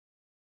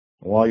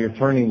While you're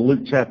turning to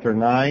Luke chapter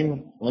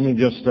 9, let me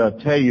just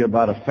tell you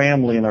about a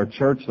family in our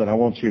church that I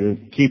want you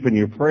to keep in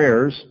your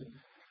prayers.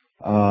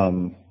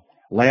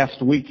 Last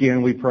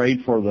weekend we prayed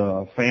for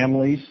the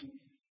families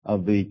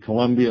of the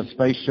Columbia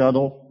Space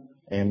Shuttle,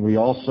 and we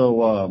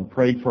also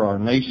prayed for our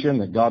nation,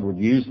 that God would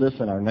use this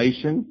in our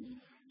nation.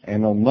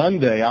 And on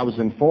Monday I was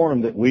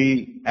informed that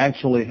we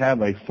actually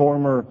have a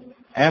former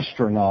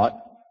astronaut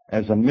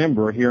as a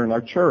member here in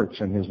our church,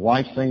 and his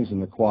wife sings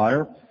in the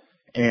choir.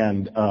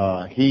 And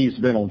he's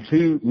been on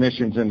 2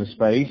 missions into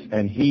space,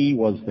 and he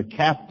was the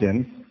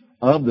captain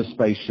of the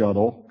Space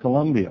Shuttle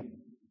Columbia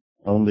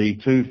on the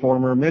 2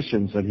 former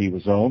missions that he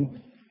was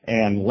on.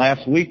 And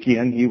last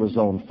weekend he was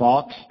on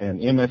Fox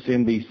and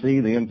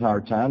MSNBC the entire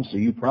time, so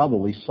you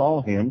probably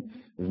saw him.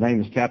 His name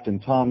is Captain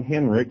Tom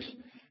Henricks.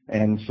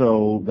 And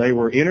so they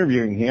were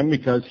interviewing him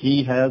because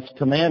he has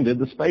commanded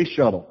the Space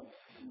Shuttle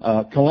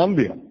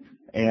Columbia.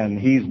 And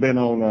he's been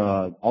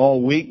on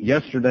all week.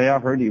 Yesterday I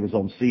heard he was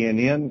on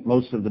CNN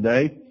most of the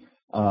day.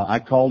 I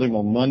called him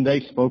on Monday,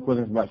 spoke with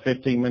him for about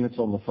 15 minutes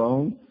on the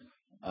phone.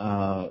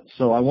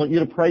 So I want you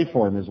to pray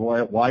for him. His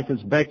wife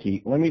is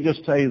Becky. Let me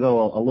just tell you,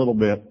 though, a little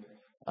bit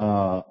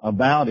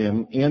about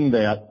him, in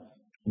that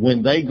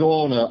when they go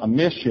on a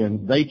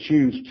mission, they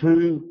choose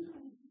 2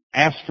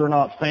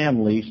 astronaut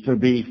families to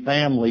be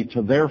family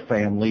to their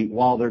family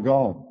while they're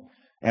gone.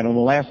 And on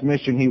the last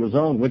mission he was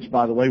on, which,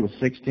 by the way, was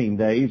 16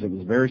 days, it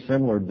was very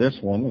similar to this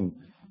one.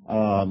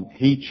 And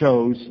he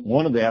chose,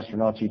 one of the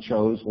astronauts he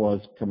chose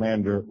was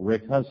Commander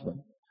Rick Husband.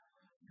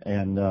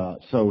 And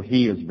so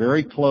he is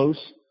very close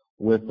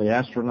with the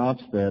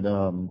astronauts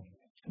that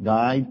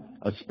died,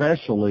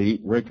 especially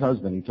Rick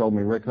Husband. He told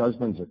me Rick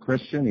Husband's a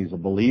Christian, he's a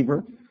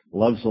believer,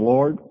 loves the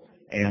Lord.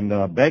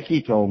 And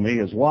Becky told me,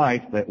 his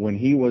wife, that when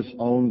he was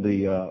on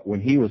the, when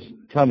he was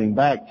coming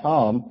back,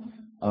 Tom,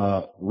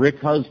 Rick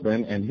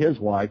Husband and his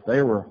wife,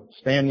 they were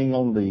standing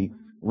on the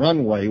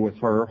runway with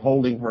her,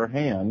 holding her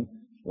hand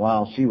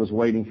while she was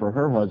waiting for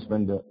her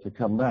husband to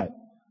come back.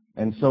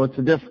 And so it's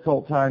a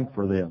difficult time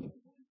for them.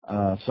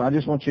 So I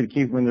just want you to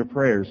keep them in their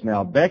prayers.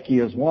 Now, Becky,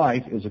 his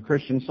wife, is a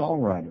Christian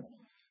songwriter,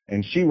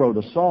 and she wrote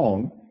a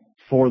song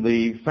for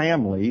the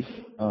families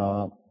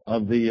of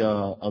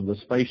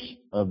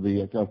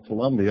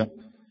Columbia.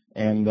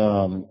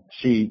 And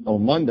she,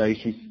 on Monday,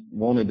 she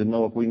wanted to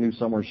know if we knew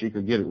somewhere she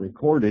could get it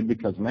recorded,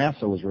 because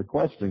NASA was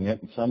requesting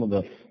it and some of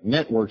the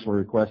networks were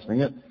requesting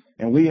it.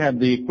 And we had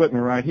the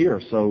equipment right here.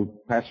 So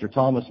Pastor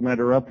Thomas met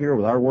her up here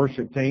with our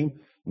worship team.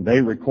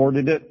 They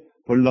recorded it,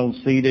 put it on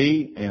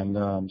CD, and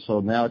so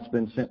now it's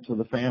been sent to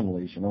the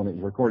families, and it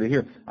was recorded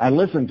here. I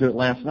listened to it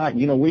last night.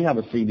 You know, we have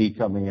a CD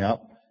coming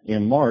out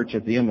in March,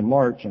 at the end of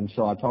March, and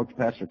so I talked to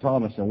Pastor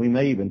Thomas, and we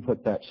may even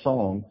put that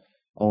song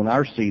on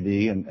our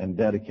CD and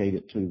dedicate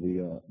it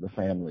to the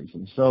families.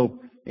 And so,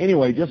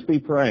 anyway, just be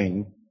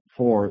praying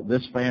for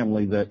this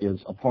family that is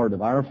a part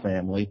of our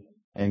family,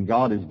 and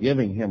God is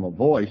giving him a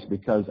voice,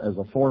 because as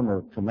a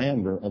former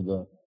commander of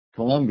the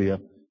Columbia,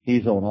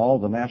 he's on all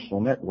the national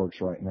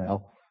networks right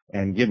now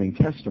and giving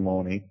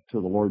testimony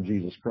to the Lord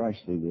Jesus Christ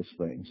through this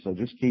thing. So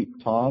just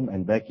keep Tom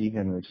and Becky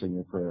Henricks in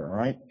your prayer, all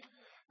right?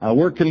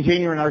 We're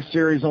continuing our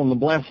series on the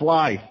blessed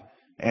life.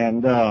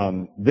 And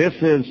this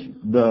is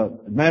the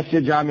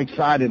message I'm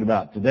excited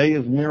about. Today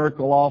is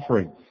miracle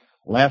offering.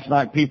 Last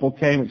night people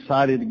came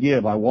excited to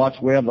give. I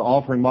watched, we have the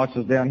offering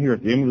boxes down here.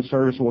 At the end of the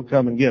service we'll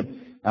come and give.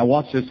 I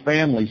watched as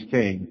families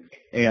came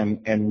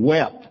and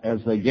wept as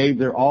they gave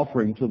their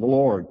offering to the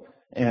Lord.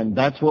 And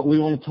that's what we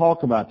want to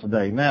talk about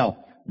today.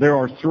 Now, there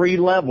are 3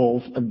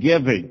 levels of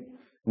giving.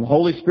 And the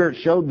Holy Spirit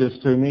showed this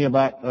to me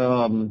about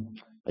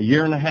a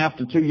year and a half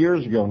to 2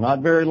 years ago,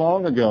 not very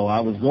long ago.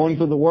 I was going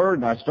through the Word,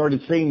 and I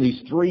started seeing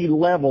these 3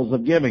 levels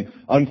of giving.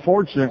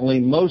 Unfortunately,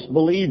 most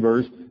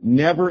believers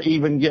never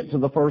even get to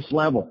the first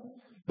level.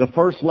 The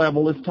first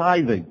level is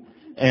tithing.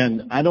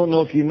 And I don't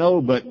know if you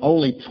know, but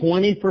only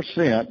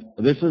 20%,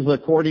 this is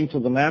according to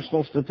the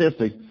national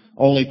statistics,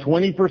 only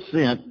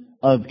 20%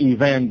 of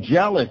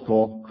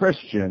evangelical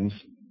Christians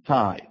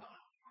tithe.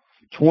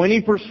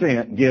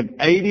 20% give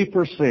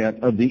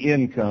 80% of the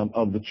income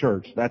of the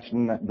church. That's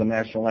the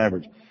national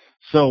average.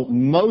 So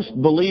most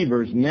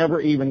believers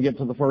never even get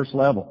to the first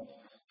level.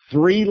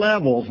 3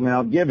 levels now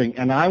of giving,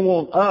 and I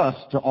want us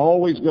to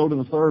always go to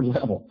the 3rd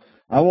level.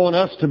 I want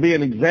us to be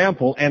an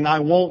example, and I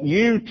want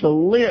you to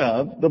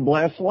live the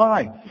blessed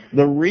life.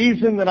 The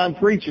reason that I'm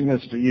preaching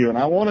this to you, and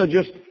I want to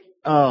just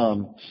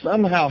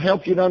somehow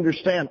help you to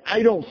understand,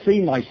 I don't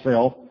see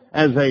myself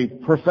as a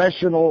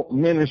professional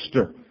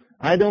minister.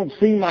 I don't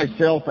see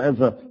myself as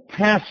a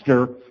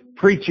pastor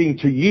preaching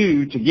to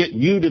you to get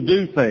you to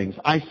do things.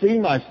 I see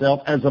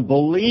myself as a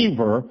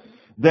believer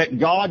that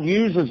God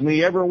uses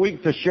me every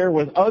week to share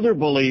with other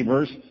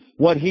believers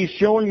what He's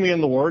showing me in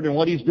the Word and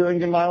what He's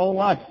doing in my own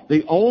life.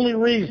 The only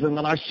reason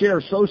that I share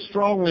so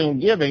strongly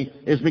on giving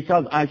is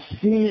because I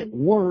see it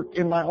work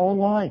in my own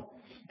life.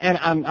 And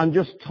I'm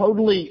just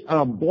totally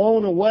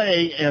blown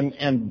away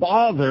and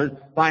bothered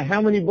by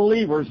how many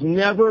believers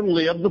never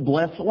live the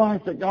blessed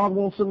life that God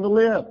wants them to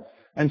live.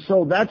 And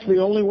so that's the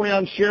only way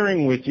I'm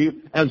sharing with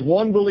you, as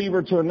one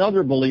believer to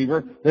another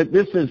believer, that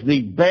this is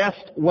the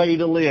best way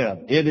to live.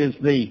 It is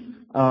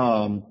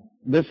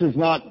this is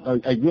not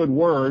a good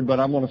word, but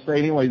I'm going to say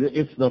it anyway.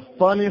 It's the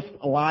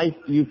funnest life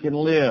you can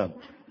live.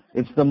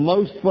 It's the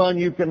most fun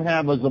you can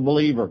have as a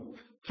believer.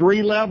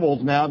 3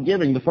 levels now of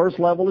giving. The first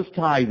level is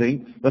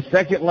tithing. The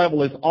second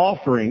level is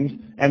offerings.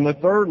 And the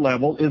third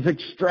level is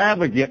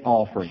extravagant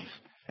offerings.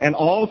 And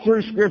all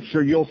through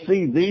Scripture, you'll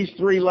see these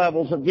 3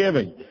 levels of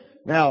giving.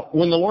 Now,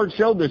 when the Lord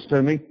showed this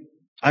to me,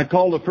 I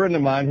called a friend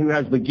of mine who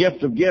has the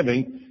gift of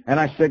giving, and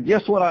I said,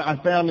 guess what I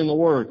found in the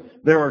Word?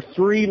 There are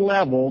 3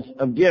 levels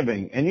of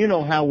giving. And you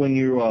know how when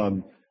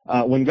you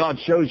when God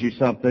shows you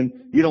something,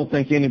 you don't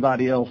think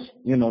anybody else,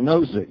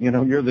 knows it.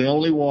 You're the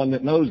only one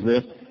that knows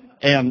this.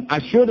 And I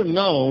should have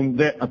known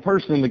that a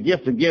person in the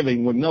gift of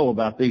giving would know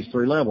about these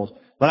 3 levels.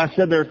 But I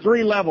said, there are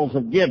 3 levels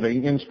of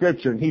giving in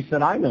Scripture. And he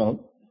said, I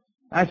know.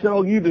 I said,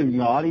 oh, you do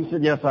not. He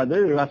said, yes, I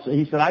do.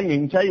 He said, I can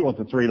even tell you what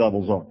the 3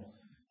 levels are.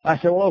 I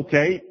said, well,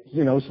 okay,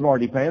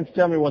 smarty pants,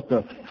 tell me what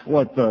the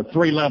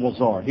 3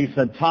 levels are. He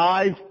said,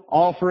 tithes,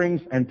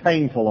 offerings, and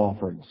painful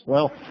offerings.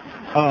 Well,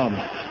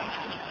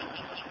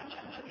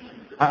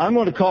 I'm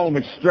going to call them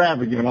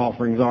extravagant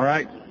offerings, all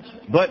right?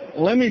 But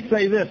let me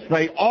say this,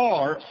 they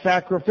are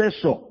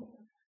sacrificial.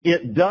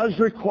 It does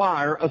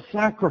require a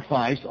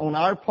sacrifice on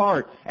our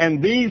part.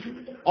 And these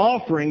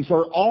offerings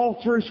are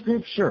all through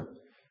Scripture.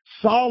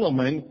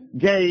 Solomon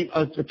gave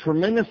a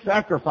tremendous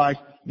sacrifice.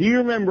 Do you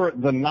remember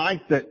the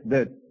night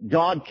that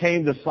God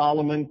came to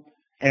Solomon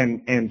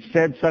and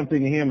said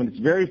something to him? And it's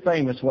very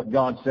famous what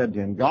God said to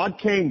him. God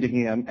came to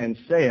him and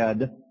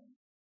said,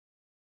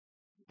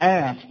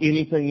 ask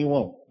anything you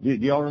want. Do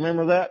y'all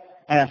remember that?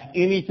 Ask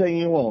anything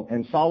you want.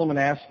 And Solomon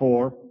asked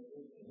for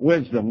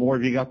wisdom.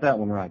 Lord, you got that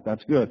one right.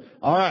 That's good.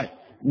 All right.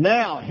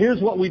 Now,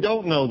 here's what we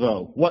don't know,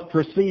 though. What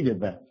preceded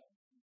that?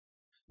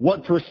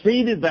 What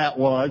preceded that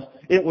was,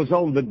 it was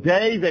on the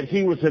day that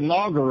he was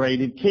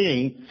inaugurated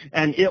king,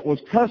 and it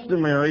was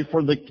customary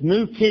for the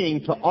new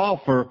king to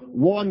offer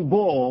 1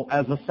 bull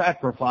as a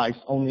sacrifice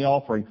on the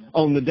offering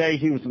on the day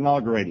he was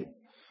inaugurated.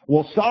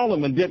 Well,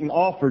 Solomon didn't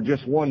offer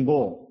just 1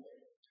 bull.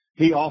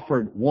 He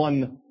offered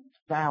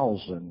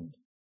 1,000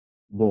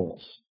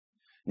 bulls.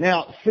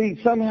 Now, see,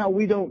 somehow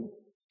we don't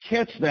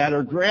catch that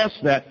or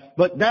grasp that,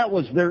 but that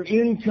was their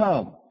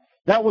income.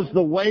 That was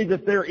the way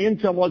that their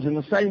income was. In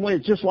the same way,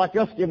 it's just like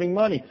us giving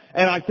money.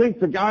 And I think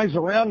the guys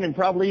around him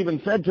probably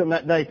even said to him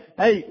that day,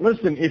 hey,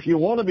 listen, if you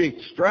want to be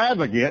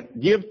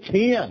extravagant, give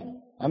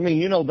 10. I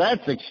mean,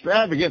 that's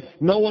extravagant.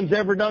 No one's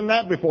ever done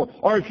that before.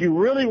 Or if you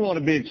really want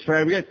to be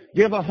extravagant,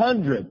 give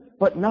 100,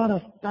 but not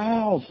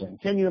 1,000.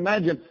 Can you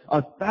imagine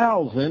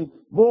 1,000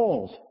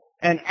 bulls?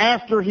 And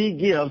after he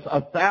gives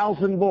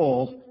 1,000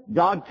 bulls,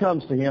 God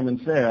comes to him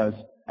and says,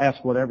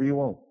 ask whatever you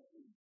want.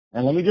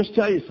 And let me just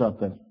tell you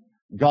something.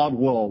 God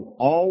will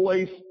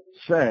always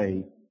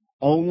say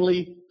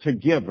only to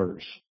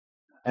givers,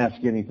 ask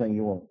anything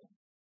you want.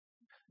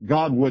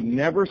 God would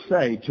never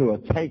say to a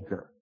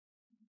taker,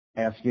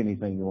 ask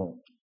anything you want,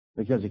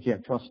 because he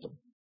can't trust him.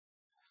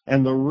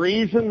 And the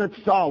reason that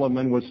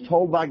Solomon was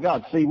told by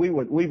God, see,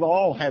 we've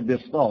all had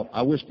this thought,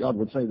 I wish God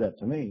would say that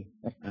to me.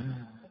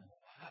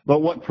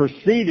 But what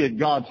preceded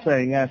God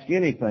saying, ask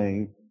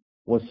anything,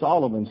 was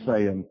Solomon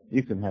saying,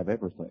 you can have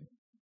everything.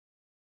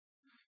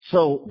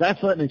 So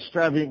that's an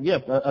extravagant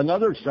gift.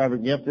 Another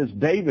extravagant gift is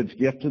David's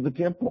gift to the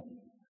temple.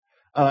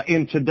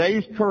 In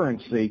today's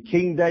currency,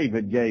 King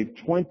David gave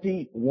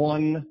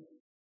 $21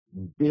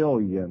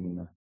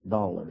 billion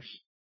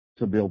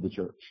to build the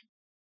church.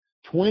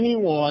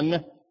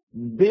 21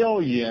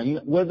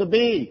 billion with a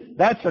B.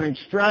 That's an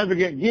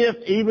extravagant gift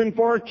even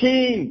for a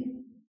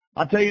king.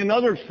 I'll tell you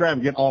another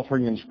extravagant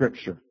offering in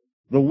Scripture.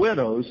 The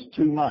widow's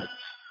 2 mites.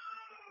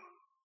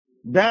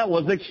 That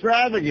was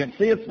extravagant.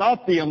 See, it's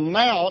not the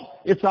amount,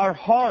 it's our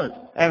heart.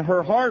 And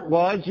her heart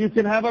was, you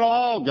can have it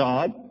all,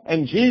 God.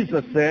 And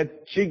Jesus said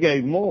she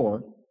gave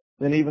more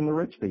than even the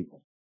rich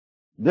people.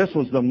 This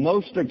was the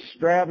most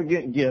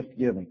extravagant gift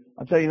given.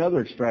 I'll tell you another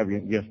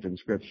extravagant gift in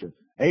Scripture.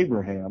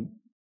 Abraham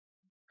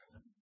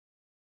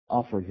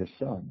offered his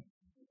son.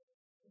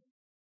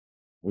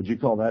 Would you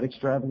call that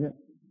extravagant?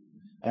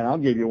 And I'll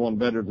give you one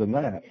better than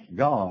that.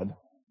 God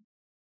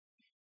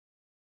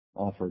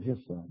offered his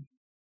son.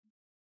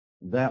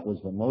 That was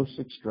the most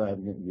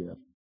extravagant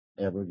gift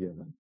ever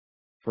given.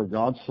 For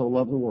God so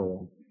loved the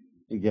world,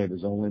 he gave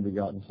his only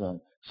begotten son.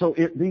 So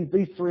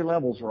these 3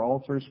 levels are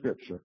all through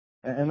Scripture.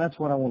 And that's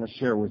what I want to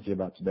share with you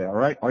about today, all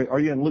right? Are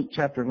you in Luke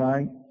chapter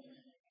 9?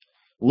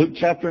 Luke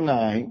chapter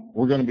 9,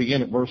 we're going to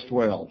begin at verse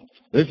 12.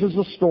 This is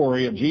the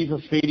story of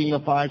Jesus feeding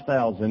the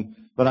 5,000,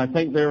 but I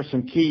think there are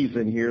some keys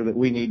in here that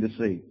we need to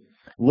see.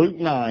 Luke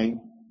 9,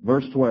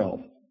 verse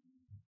 12.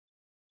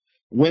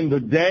 When the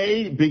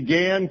day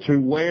began to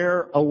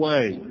wear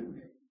away,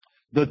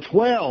 the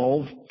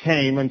 12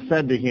 came and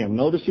said to him,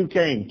 notice who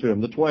came to him,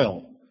 the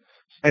 12,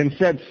 and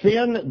said,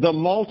 send the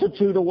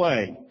multitude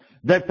away,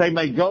 that they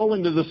may go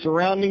into the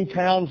surrounding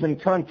towns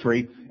and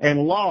country and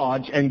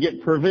lodge and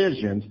get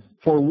provisions,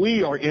 for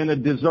we are in a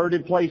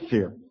deserted place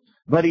here.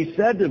 But he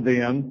said to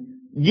them,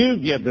 you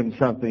give them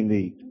something to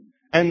eat.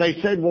 And they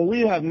said, well,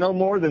 we have no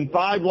more than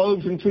 5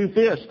 loaves and 2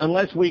 fish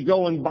unless we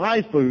go and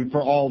buy food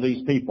for all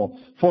these people.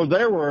 For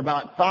there were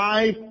about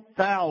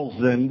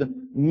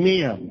 5,000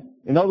 men.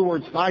 In other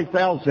words,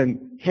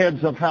 5,000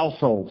 heads of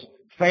households,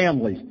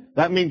 families.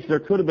 That means there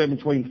could have been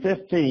between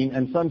 15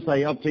 and some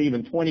say up to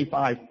even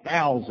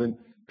 25,000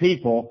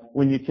 people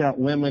when you count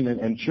women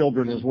and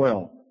children as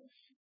well.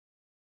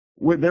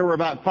 There were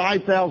about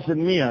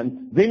 5,000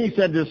 men. Then he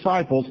said to the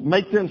disciples,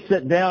 make them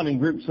sit down in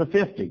groups of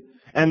 50.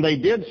 And they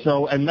did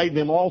so and made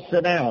them all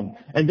sit down.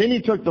 And then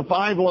he took the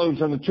 5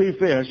 loaves and the 2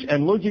 fish,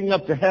 and looking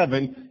up to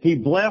heaven, he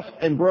blessed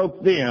and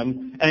broke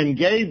them and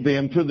gave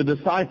them to the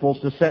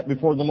disciples to set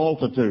before the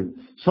multitude.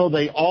 So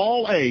they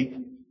all ate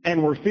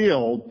and were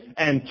filled,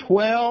 and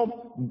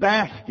 12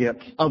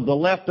 baskets of the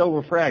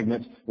leftover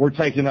fragments were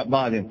taken up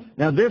by them.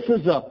 Now this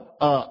is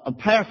a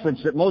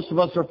passage that most of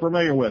us are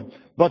familiar with.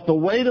 But the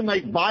way to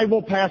make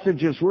Bible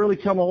passages really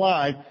come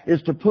alive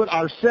is to put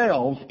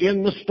ourselves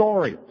in the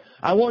story.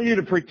 I want you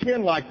to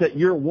pretend like that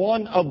you're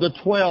one of the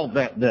 12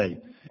 that day.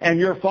 And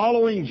you're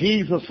following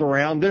Jesus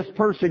around, this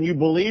person you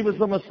believe is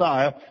the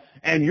Messiah,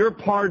 and you're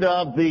part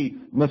of the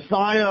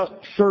Messiah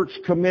search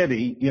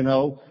committee,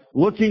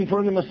 looking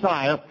for the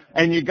Messiah,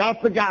 and you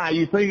got the guy,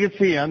 you think it's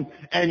him,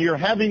 and you're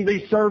having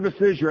these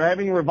services, you're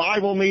having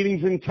revival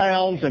meetings in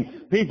towns,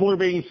 and people are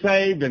being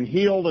saved and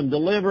healed and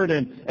delivered,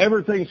 and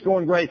everything's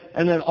going great.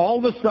 And then all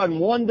of a sudden,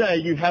 one day,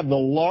 you have the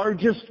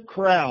largest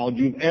crowd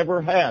you've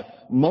ever had.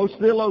 Most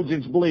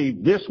theologians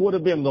believe this would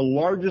have been the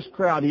largest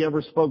crowd he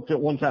ever spoke to at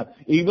one time,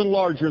 even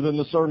larger than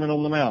the Sermon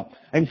on the Mount.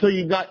 And so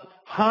you've got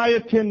high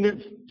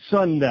attendance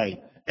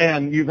Sunday,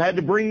 and you've had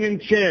to bring in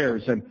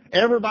chairs, and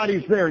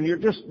everybody's there,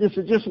 and this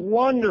is just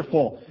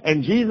wonderful.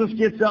 And Jesus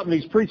gets up and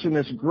he's preaching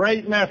this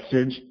great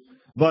message,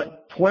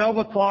 but 12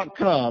 o'clock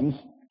comes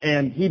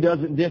and he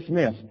doesn't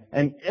dismiss.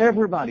 And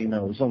everybody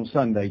knows on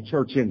Sunday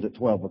church ends at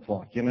 12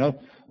 o'clock,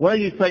 Well,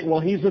 you think,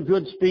 well, he's a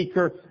good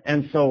speaker,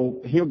 and so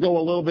he'll go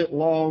a little bit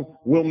long.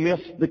 We'll miss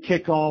the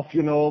kickoff,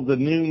 the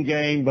noon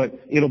game, but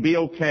it'll be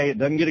okay. It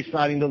doesn't get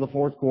exciting till the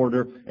fourth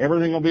quarter.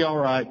 Everything will be all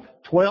right.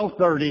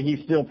 12:30,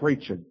 he's still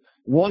preaching.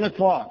 1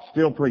 o'clock,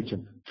 still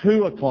preaching.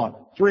 2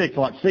 o'clock, 3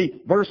 o'clock.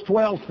 See, verse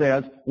 12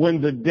 says, when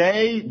the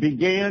day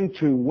began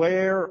to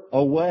wear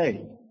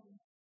away.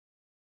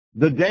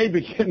 The day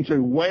began to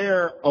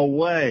wear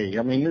away.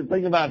 I mean,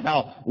 think about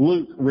how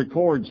Luke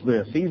records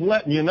this. He's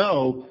letting you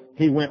know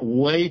he went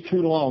way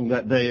too long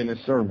that day in his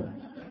sermon.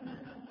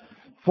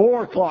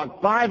 4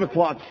 o'clock, 5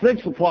 o'clock,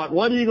 6 o'clock,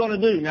 what are you going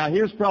to do? Now,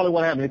 here's probably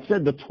what happened. It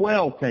said the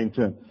 12 came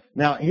to him.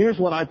 Now, here's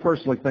what I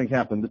personally think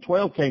happened. The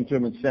 12 came to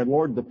him and said,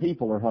 Lord, the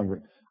people are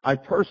hungry. I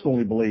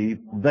personally believe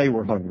they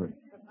were hungry.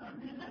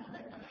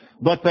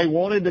 But they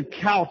wanted to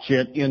couch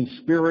it in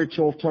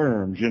spiritual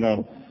terms,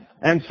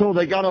 And so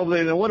they got over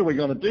there, and what are we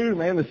going to do,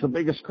 man? This is the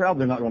biggest crowd.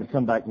 They're not going to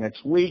come back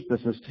next week.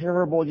 This is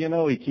terrible,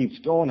 He keeps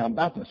going. I'm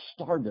about to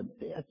starve to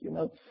death,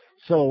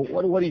 So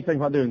what do you think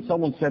about doing?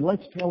 Someone said,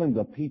 let's tell him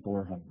the people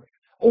are hungry.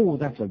 Oh,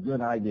 that's a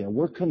good idea.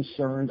 We're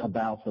concerned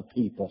about the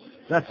people.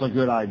 That's a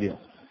good idea.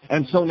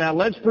 And so now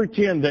let's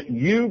pretend that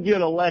you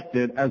get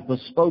elected as the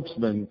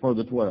spokesman for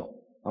the 12.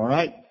 All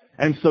right?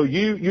 And so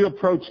you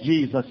approach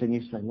Jesus and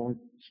you say, Lord,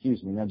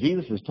 excuse me. Now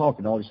Jesus is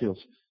talking to all these people.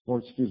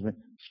 Lord, excuse me,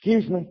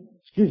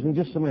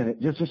 just a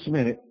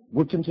minute.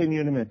 We'll continue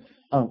in a minute.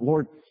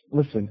 Lord,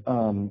 listen,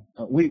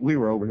 we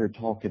were over here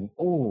talking.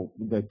 Oh,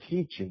 the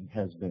teaching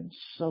has been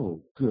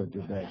so good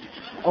today.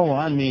 Oh,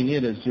 I mean,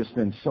 it has just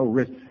been so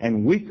rich.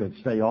 And we could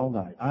stay all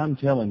night. I'm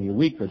telling you,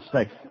 we could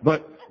stay.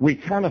 But we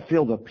kind of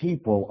feel the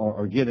people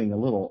are getting a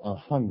little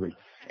hungry.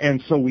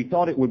 And so we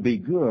thought it would be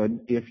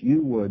good if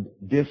you would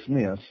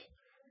dismiss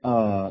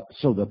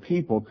so the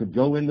people could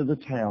go into the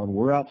town.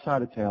 We're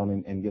outside of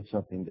town and get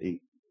something to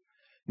eat.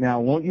 Now,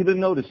 I want you to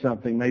notice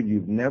something maybe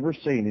you've never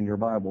seen in your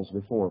Bibles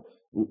before.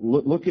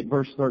 Look at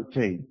verse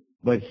 13.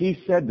 But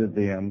he said to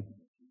them,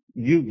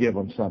 you give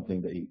them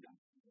something to eat.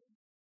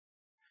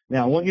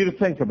 Now, I want you to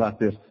think about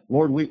this.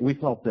 Lord, we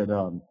thought that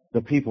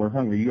the people are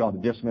hungry. You ought to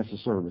dismiss the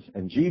service.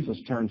 And Jesus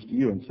turns to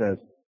you and says,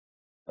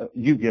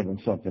 you give them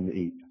something to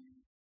eat.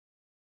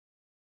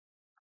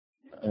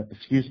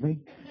 Excuse me?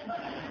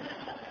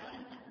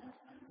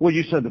 Well,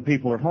 you said the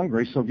people are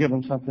hungry, so give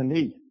them something to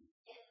eat.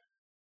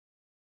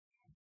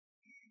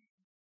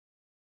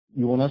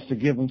 You want us to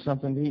give them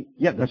something to eat?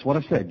 Yeah, that's what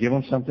I said. Give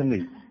them something to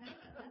eat.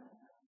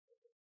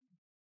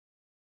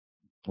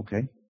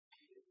 Okay.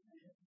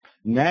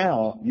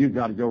 Now you've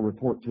got to go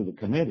report to the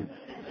committee.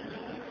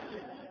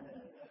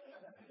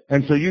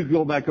 And so you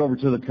go back over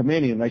to the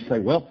committee and they say,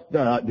 well,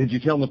 did you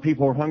tell them the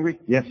people are hungry?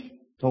 Yes,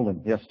 told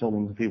them. Yes, told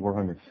them the people are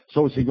hungry.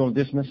 So is he going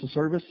to dismiss the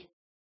service?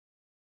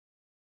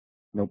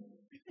 Nope.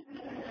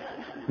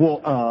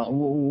 Well,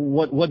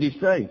 what did he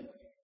say?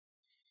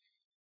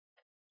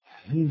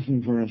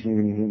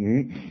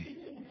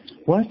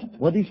 What?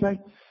 What did he say?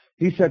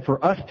 He said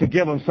for us to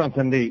give them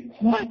something to eat.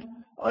 What?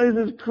 Oh,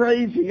 this is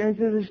crazy. He said,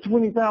 there's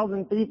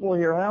 20,000 people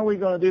here. How are we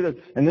going to do this?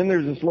 And then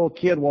there's this little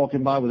kid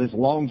walking by with this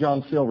Long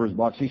John Silver's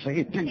box. He said,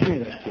 hey, give me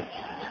that kid.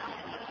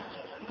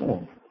 Come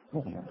on.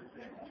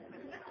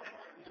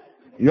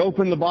 You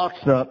open the box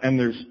up, and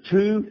there's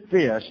 2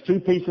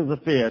 pieces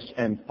of fish,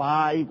 and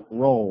 5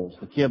 rolls.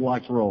 The kid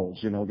likes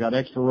rolls, got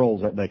extra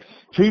rolls that day.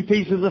 2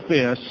 pieces of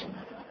fish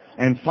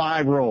and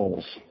 5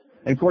 rolls.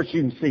 And, of course,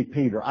 you can see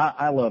Peter.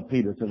 I love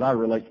Peter because I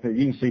relate to Peter.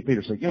 You can see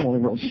Peter say, "You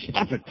want rolls?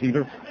 Stop it,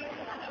 Peter."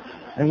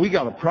 And we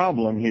got a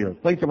problem here.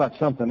 Think about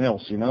something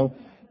else,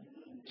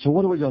 So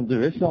what are we going to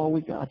do? It's all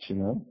we got,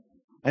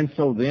 And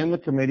so then the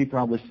committee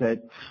probably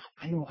said,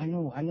 I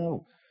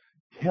know.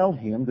 Tell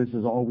him this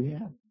is all we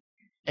have.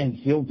 And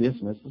he'll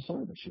dismiss the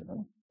service,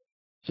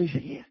 So you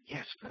say,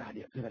 yes, good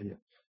idea.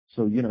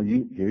 So, here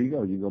you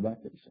go. You go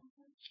back there. You say,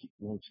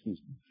 "Well, excuse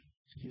me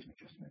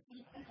just a minute.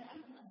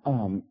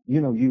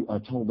 You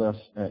told us,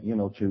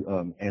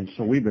 and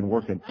so we've been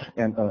working,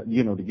 and,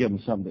 to give them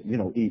something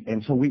to, eat.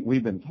 And so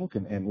we've been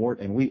talking and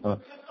we,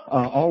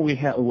 all we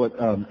have,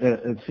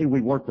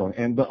 we worked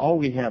on, but all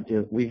we have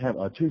is, we have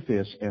 2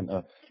 fish and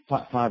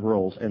 5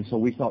 rolls, and so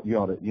we thought you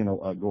ought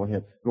to, go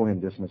ahead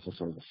and dismiss the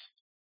service."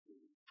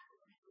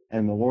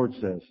 And the Lord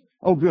says,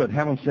 "Oh, good,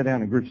 have them sit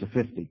down in groups of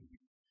 50.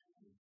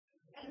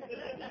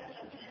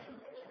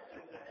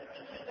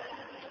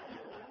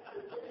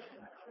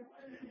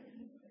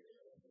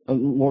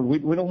 Lord,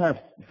 we don't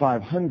have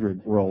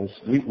 500 rolls.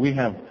 We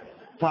have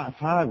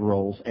 5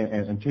 rolls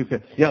and 2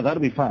 fish. Yeah, that'll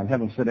be fine.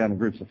 Have them sit down in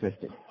groups of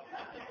 50.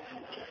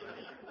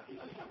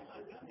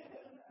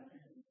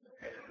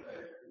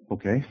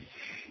 Okay.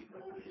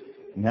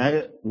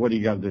 Now, what do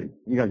you got to do?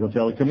 You got to go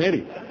tell the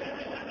committee.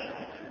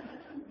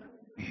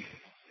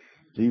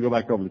 So you go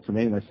back over to the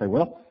committee and they say,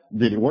 "Well,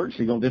 did it work? So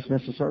you going to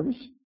dismiss the service?"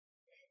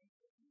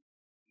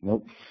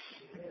 Nope.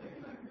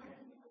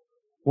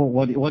 Well,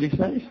 what do you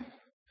say?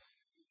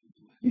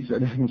 He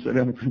said, "Have them sit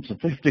down in groups of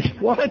 50.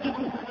 What?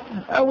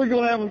 How are we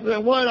going to have them say,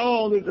 what?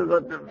 Oh, this is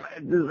a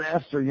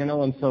disaster,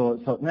 And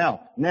so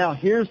now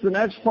here's the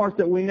next part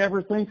that we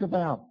never think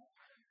about.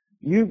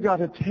 You've got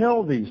to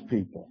tell these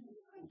people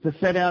to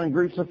sit down in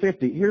groups of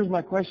 50. Here's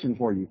my question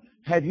for you.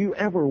 Have you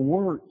ever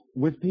worked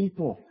with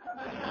people?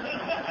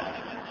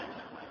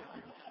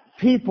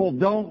 People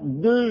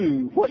don't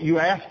do what you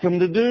ask them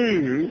to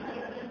do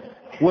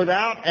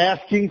without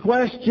asking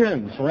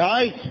questions,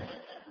 right?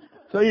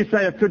 So you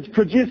say,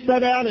 could you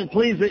sit down and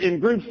please in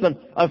groups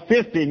of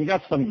 50, and you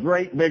got some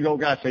great big old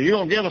guys say, "You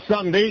going to give us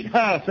something to eat?"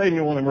 Save me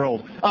one of them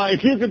rolls.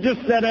 If you could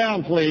just sit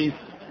down, please,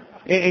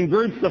 in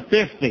groups of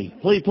 50.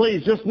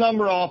 Please, just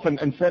number off and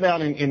sit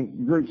down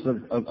in groups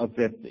of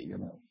 50,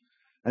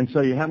 And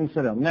so you have them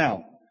sit down.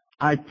 Now,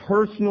 I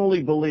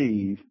personally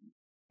believe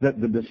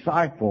that the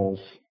disciples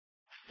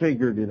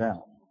figured it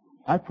out.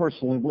 I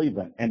personally believe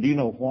that. And do you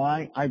know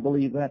why I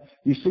believe that?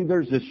 You see,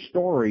 there's this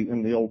story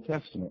in the Old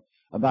Testament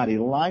about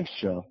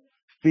Elisha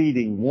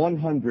feeding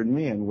 100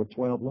 men with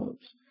 12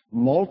 loaves,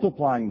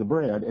 multiplying the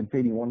bread and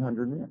feeding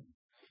 100 men.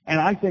 And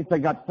I think they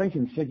got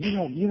thinking and said,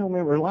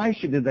 remember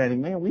Elisha did that,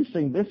 and man, we've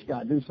seen this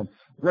guy do some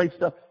great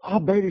stuff. I'll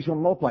bet he's going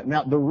to multiply.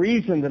 Now, the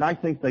reason that I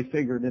think they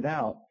figured it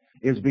out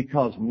is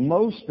because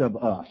most of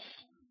us,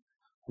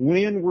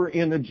 when we're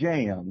in a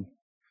jam,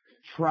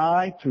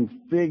 try to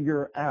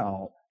figure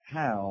out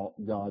how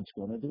God's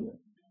going to do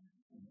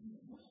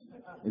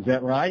it. Is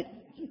that right?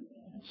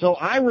 So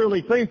I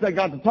really think they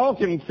got to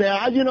talking and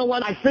said, "You know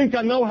what? I think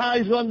I know how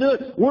he's going to do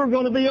it. We're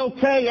going to be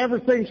okay.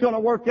 Everything's going to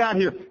work out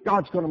here.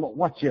 God's going to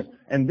watch this."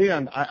 And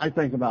then I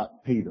think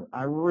about Peter.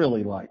 I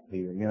really like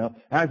Peter,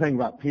 I think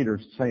about Peter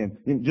saying,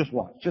 "Just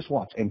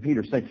watch." And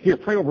Peter saying, "Here,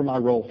 pray over my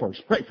roll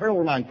first. Pray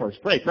over mine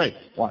first. Pray.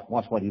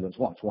 Watch what he does.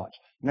 Watch.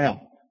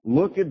 Now,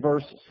 look at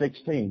verse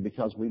 16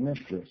 because we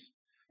missed this.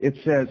 It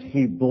says,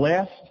 "He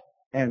blessed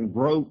and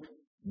broke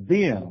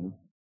them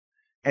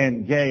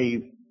and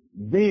gave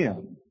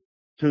them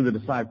to the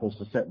disciples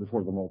to set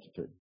before the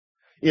multitude."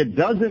 It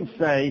doesn't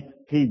say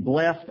he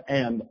blessed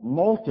and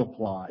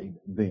multiplied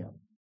them.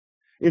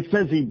 It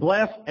says he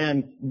blessed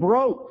and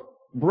broke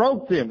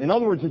them. In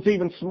other words, it's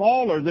even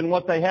smaller than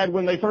what they had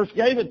when they first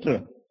gave it to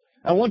him.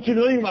 I want you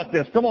to think about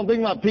this. Come on,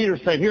 think about Peter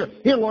saying,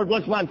 here, Lord,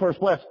 bless mine first.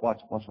 Bless.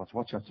 Watch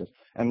this.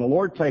 And the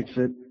Lord takes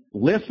it,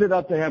 lifts it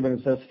up to heaven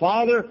and says,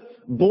 "Father,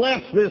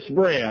 bless this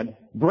bread,"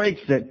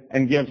 breaks it,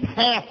 and gives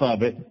half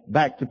of it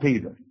back to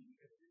Peter.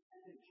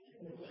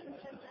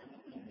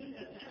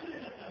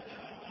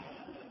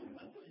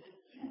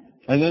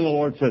 And then the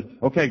Lord says,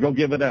 "Okay, go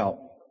give it out."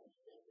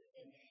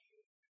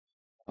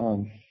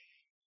 Are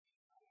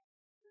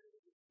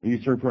you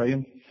through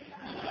praying?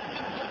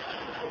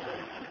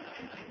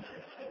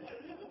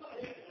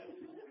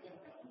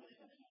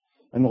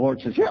 And the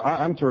Lord says, "Yeah,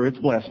 I'm through. It's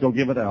blessed. Go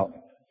give it out."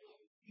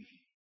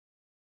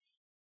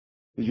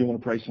 Did you want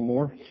to pray some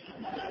more?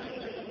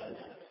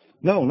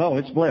 No,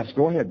 it's blessed.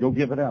 Go ahead. Go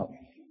give it out.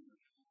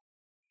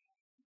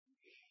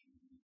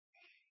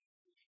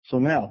 So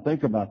now,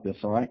 think about this,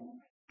 all right?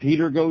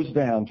 Peter goes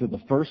down to the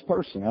first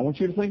person. I want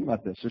you to think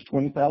about this. There's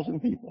 20,000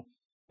 people.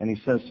 And he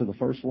says to the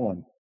first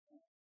one,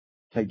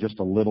 "Take just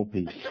a little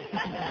piece."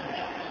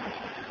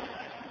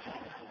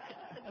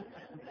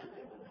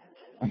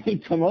 I mean,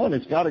 come on,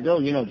 it's got to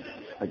go,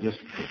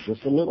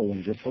 just a little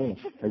one, just a little.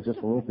 Take just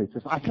a little piece.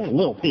 I take a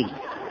little piece.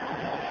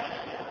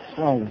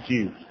 wrong with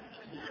you?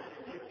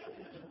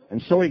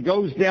 And so he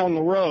goes down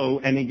the row,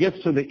 and he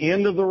gets to the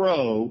end of the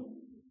row,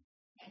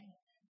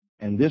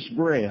 and this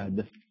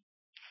bread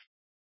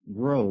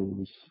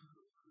grows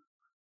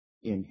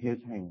in his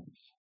hands.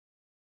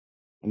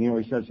 And you know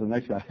what he says to the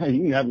next guy? Hey,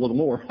 you can have a little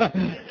more.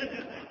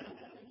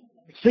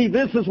 See,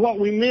 this is what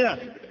we miss.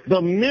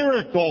 The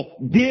miracle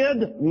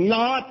did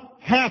not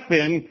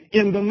happen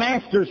in the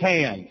master's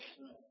hands.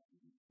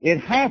 It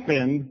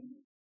happened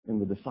in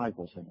the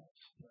disciples' hands.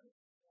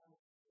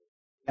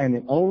 And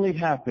it only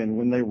happened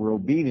when they were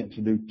obedient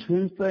to do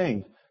two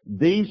things.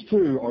 These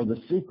two are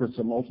the secrets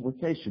of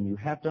multiplication. You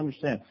have to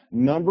understand.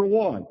 Number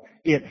one,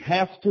 it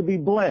has to be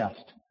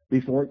blessed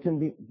before it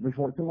can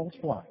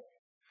multiply.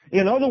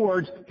 In other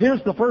words,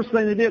 here's the first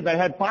thing they did. They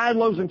had 5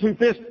 loaves and 2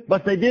 fish,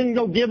 but they didn't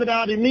go give it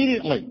out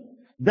immediately.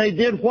 They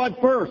did what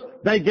first?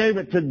 They gave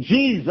it to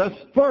Jesus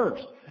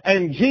first.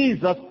 And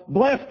Jesus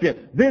blessed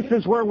it. This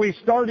is where we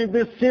started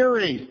this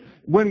series.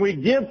 When we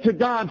give to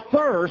God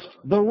first,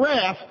 the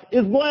rest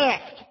is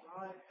blessed.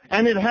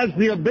 And it has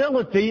the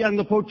ability and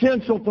the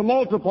potential to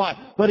multiply.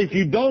 But if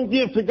you don't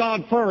give to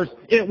God first,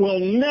 it will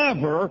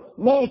never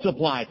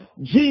multiply.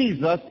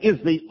 Jesus is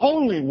the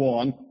only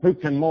one who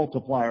can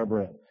multiply our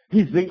bread.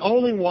 He's the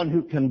only one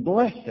who can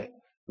bless it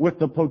with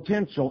the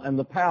potential and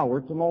the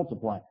power to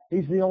multiply.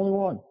 He's the only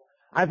one.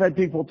 I've had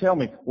people tell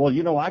me, well,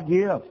 you know, I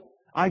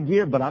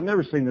give, but I've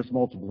never seen this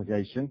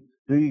multiplication.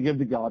 Do you give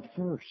to God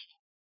first?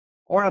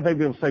 Or I've had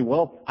people say,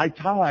 well, I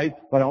tithe,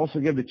 but I also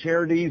give to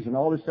charities and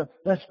all this stuff.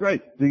 That's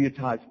great. Do you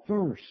tithe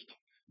first?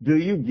 Do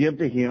you give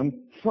to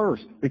Him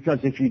first? Because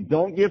if you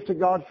don't give to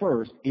God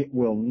first, it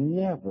will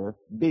never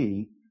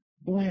be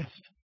blessed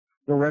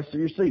the rest of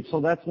your seed. So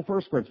that's the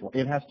first principle.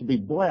 It has to be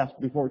blessed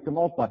before it can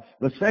multiply.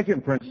 The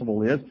second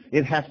principle is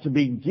it has to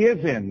be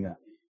given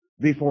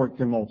before it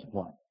can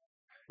multiply.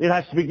 It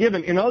has to be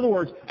given. In other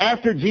words,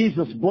 after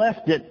Jesus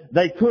blessed it,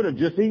 they could have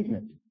just eaten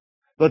it.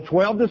 The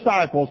 12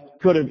 disciples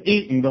could have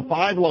eaten the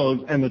 5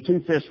 loaves and the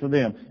 2 fish for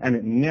them, and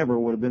it never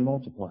would have been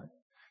multiplied.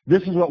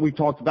 This is what we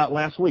talked about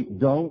last week.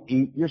 Don't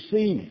eat your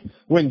seed.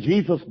 When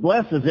Jesus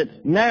blesses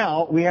it,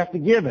 now we have to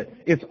give it.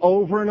 It's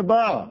over and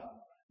above.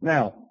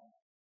 Now,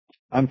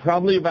 I'm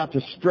probably about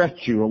to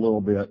stretch you a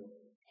little bit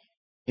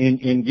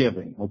in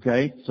giving,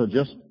 okay? So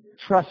just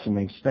trust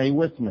me. Stay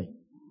with me.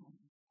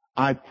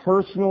 I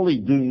personally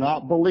do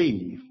not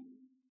believe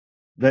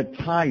that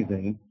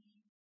tithing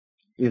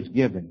is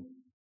giving.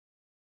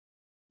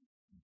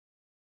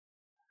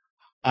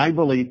 I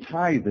believe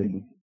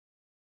tithing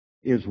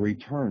is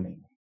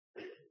returning.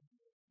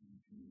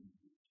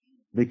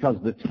 Because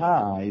the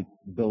tithe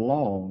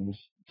belongs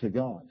to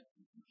God.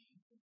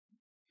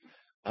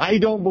 I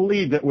don't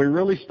believe that we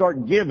really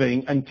start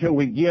giving until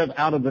we give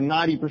out of the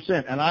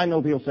 90%. And I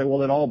know people say,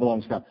 well, it all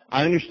belongs to God.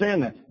 I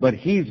understand that. But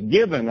He's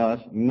given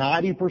us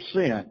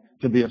 90%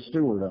 to be a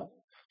steward of.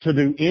 To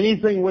do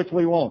anything which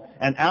we want.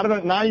 And out of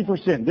that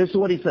 90%, this is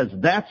what He says,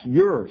 that's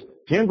yours.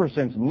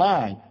 10% is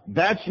mine.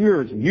 That's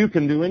yours. You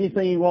can do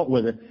anything you want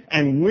with it.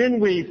 And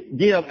when we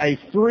give a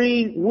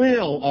free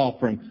will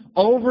offering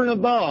over and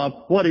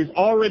above what is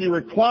already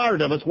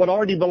required of us, what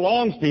already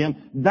belongs to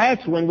Him,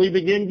 that's when we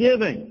begin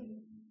giving.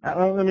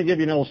 Now, let me give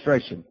you an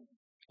illustration.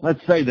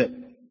 Let's say that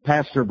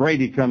Pastor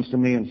Brady comes to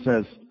me and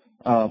says,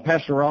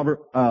 Pastor Robert,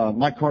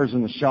 my car's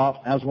in the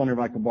shop. I was wondering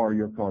if I could borrow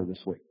your car this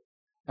week.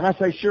 And I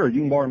say, sure,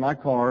 you can borrow my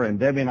car, and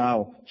Debbie and I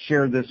will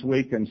share this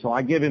week. And so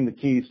I give him the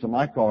keys to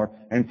my car,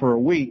 and for a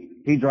week,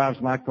 he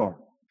drives my car.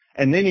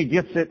 And then he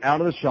gets it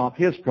out of the shop,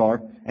 his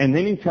car, and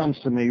then he comes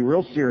to me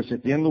real serious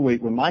at the end of the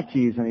week with my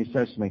keys, and he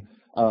says to me,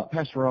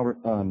 Pastor Robert,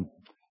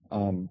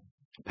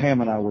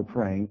 Pam and I were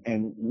praying,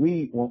 and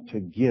we want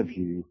to give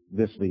you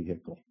this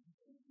vehicle.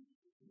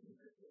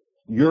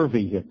 Your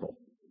vehicle.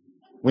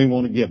 We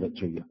want to give it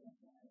to you.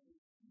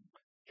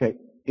 Okay,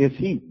 is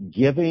he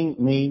giving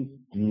me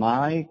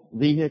my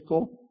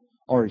vehicle,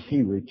 or is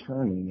he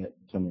returning it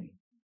to me?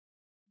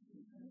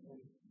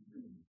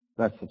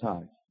 That's the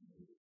tithe.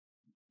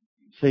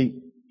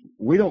 See,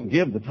 we don't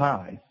give the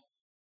tithe.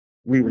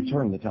 We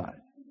return the tithe.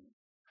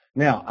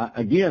 Now,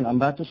 again, I'm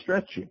about to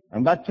stretch you.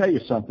 I'm about to tell you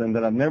something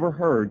that I've never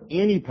heard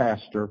any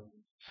pastor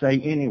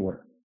say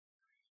anywhere.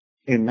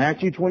 In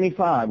Matthew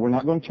 25, we're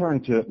not going to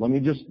turn to it. Let me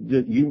just,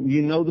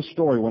 you know the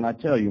story when I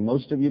tell you.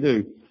 Most of you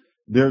do.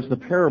 There's the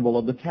parable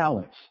of the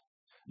talents.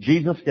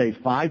 Jesus gave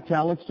 5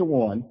 talents to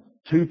one,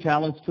 2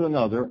 talents to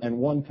another, and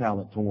 1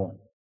 talent to one.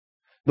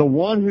 The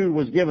one who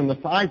was given the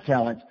 5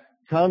 talents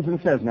comes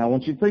and says, now I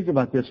want you to think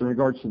about this in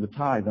regards to the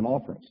tithe and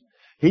offerings.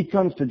 He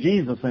comes to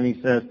Jesus and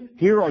he says,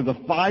 here are the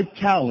 5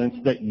 talents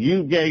that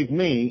you gave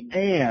me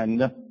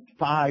and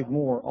 5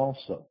 more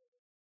also.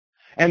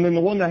 And then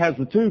the one that has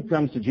the 2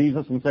 comes to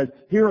Jesus and says,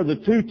 here are the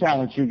 2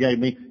 talents you gave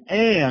me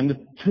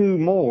and 2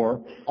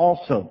 more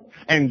also.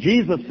 And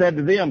Jesus said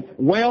to them,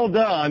 well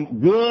done,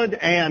 good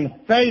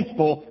and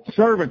faithful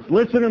servants.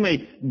 Listen to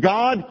me.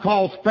 God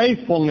calls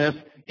faithfulness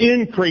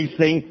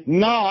increasing,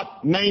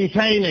 not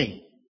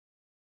maintaining.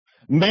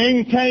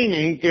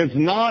 Maintaining is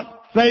not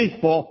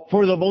faithful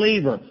for the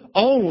believer.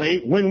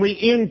 Only when we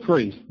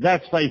increase,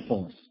 that's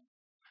faithfulness.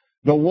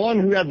 The one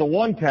who had the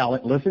 1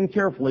 talent, listen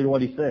carefully to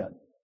what he said.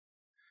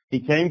 He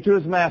came to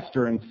his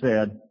master and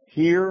said,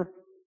 here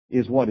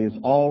is what is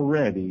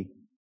already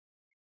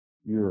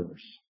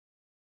yours.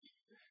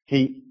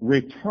 He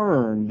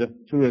returned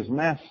to his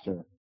master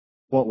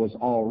what was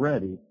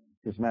already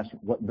his master,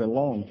 what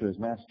belonged to his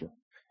master.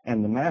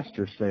 And the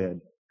master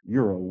said,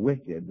 you're a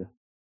wicked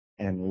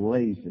and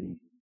lazy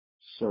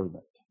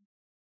servant,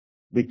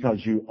 because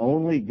you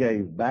only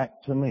gave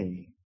back to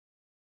me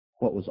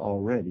what was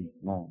already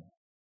mine.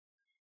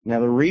 Now,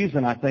 the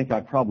reason I think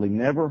I probably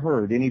never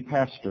heard any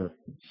pastor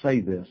say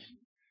this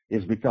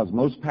is because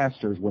most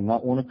pastors would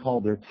not want to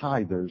call their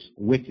tithers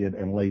wicked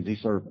and lazy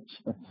servants.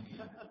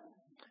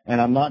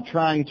 And I'm not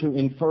trying to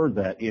infer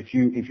that. If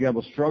you have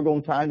a struggle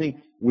in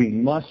tithing, we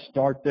must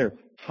start there.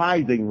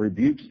 Tithing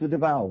rebukes the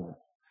devourer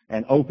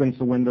and opens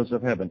the windows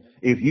of heaven.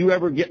 If you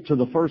ever get to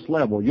the first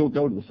level, you'll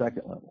go to the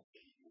second level.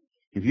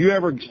 If you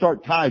ever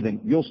start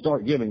tithing, you'll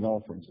start giving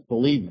offerings.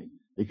 Believe me,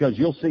 because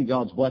you'll see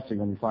God's blessing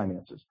on your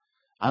finances.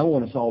 I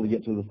want us all to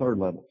get to the third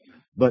level.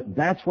 But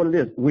that's what it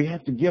is. We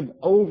have to give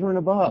over and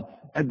above.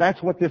 And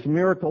that's what this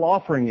miracle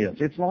offering is.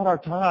 It's not our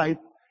tithe.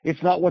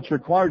 It's not what's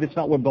required. It's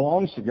not what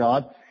belongs to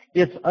God.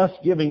 It's us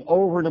giving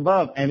over and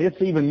above. And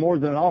it's even more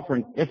than an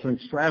offering. It's an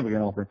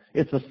extravagant offering.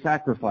 It's a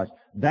sacrifice.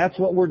 That's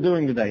what we're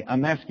doing today.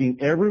 I'm asking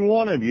every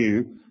one of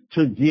you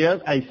to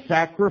give a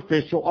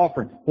sacrificial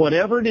offering.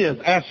 Whatever it is,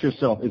 ask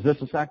yourself, is this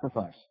a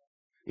sacrifice?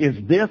 Is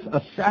this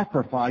a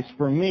sacrifice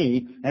for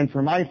me and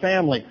for my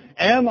family?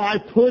 Am I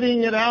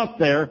putting it out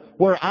there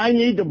where I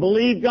need to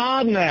believe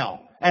God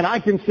now and I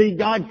can see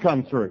God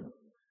come through?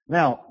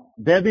 Now,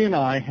 Debbie and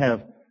I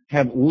have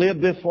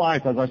lived this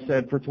life, as I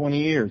said, for 20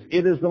 years.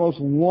 It is the most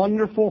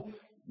wonderful,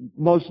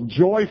 most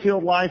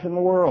joy-filled life in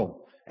the world.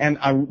 And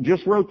I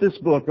just wrote this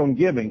book on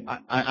giving.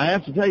 I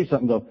have to tell you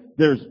something, though.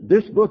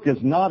 This book is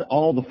not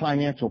all the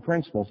financial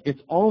principles.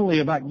 It's only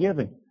about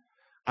giving.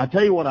 I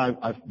tell you what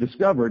I've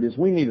discovered is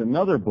we need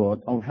another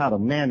book on how to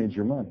manage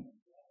your money.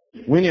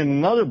 We need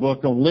another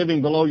book on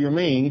living below your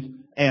means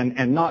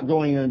and not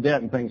going into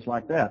debt and things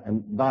like that.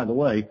 And by the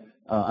way,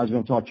 I was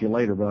going to talk to you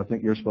later, but I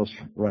think you're supposed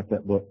to write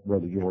that book,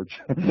 Brother George.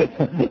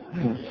 And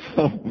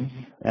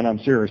I'm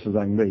serious as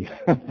I can be.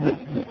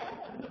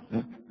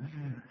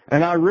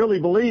 And I really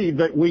believe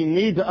that we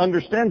need to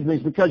understand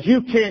these, because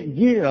you can't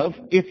give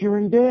if you're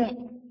in debt.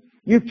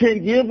 You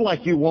can't give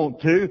like you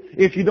want to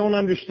if you don't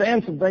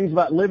understand some things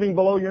about living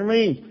below your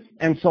means.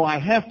 And so I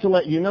have to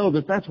let you know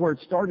that that's where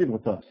it started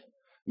with us.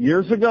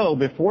 Years ago,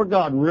 before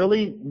God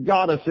really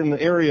got us in the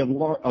area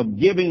of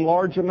giving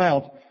large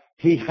amounts,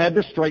 He had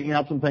to straighten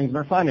out some things in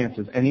our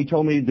finances. And He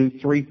told me to do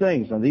 3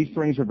 things. Now, these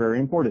things are very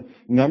important.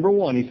 Number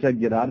 1, He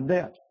said, get out of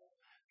debt.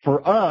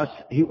 For us,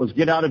 He was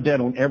get out of debt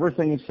on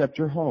everything except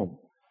your home.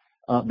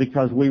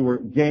 Because we were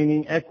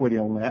gaining equity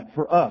on that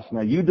for us. Now,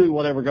 you do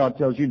whatever God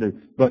tells you to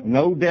do, but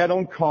no debt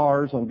on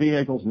cars, on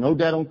vehicles, no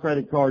debt on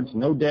credit cards,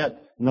 no debt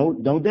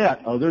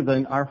other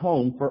than our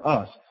home for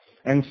us.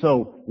 And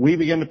so we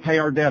began to pay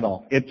our debt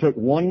off. It took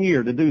 1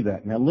 year to do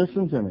that. Now,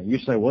 listen to me. You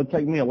say, well, it'd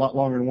take me a lot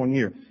longer than 1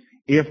 year.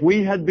 If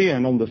we had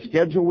been on the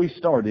schedule we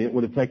started, it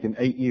would have taken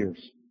 8 years.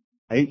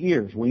 8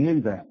 years. We knew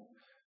that.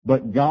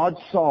 But God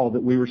saw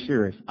that we were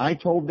serious. I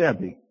told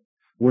Debbie,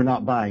 we're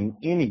not buying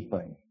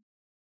anything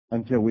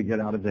until we get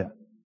out of debt.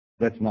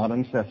 That's not a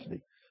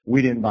necessity.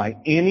 We didn't buy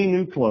any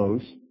new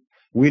clothes.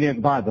 We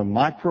didn't buy the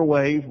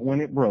microwave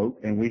when it broke,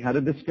 and we had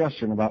a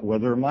discussion about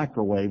whether a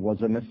microwave was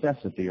a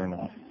necessity or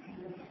not.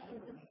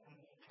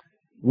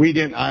 We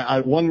didn't.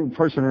 One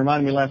person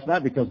reminded me last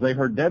night, because they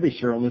heard Debbie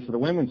share on this at a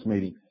women's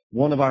meeting.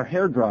 One of our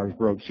hair dryers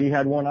broke. She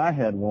had one. I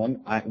had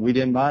one. We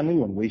didn't buy a new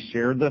one. We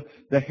shared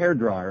the hair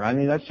dryer. I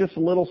mean, that's just a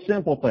little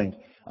simple thing.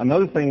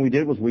 Another thing we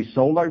did was we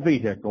sold our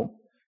vehicle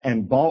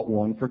and bought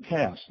one for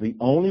cash. The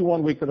only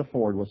one we could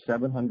afford was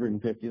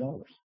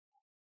 $750.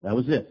 That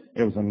was it.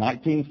 It was a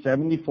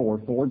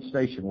 1974 Ford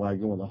station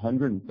wagon with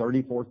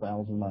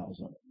 134,000 miles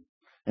on it.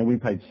 And we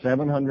paid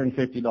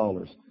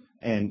 $750.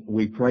 And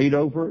we prayed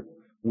over it.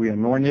 We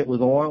anointed it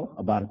with oil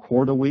about a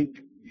quart a week.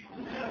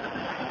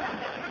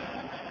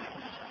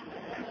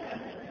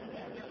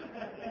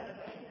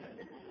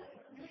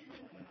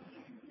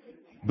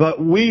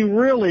 But we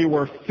really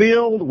were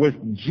filled with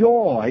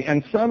joy,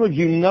 and some of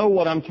you know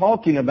what I'm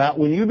talking about.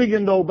 When you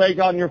begin to obey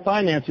God in your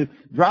finances,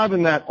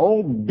 driving that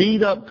old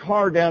beat-up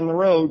car down the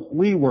road,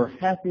 we were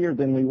happier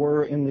than we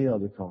were in the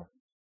other car,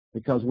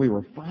 because we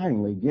were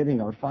finally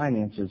getting our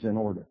finances in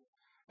order.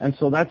 And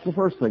so that's the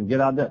first thing, get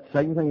out of debt.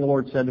 Second thing the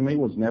Lord said to me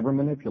was never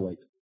manipulate.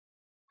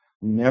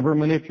 Never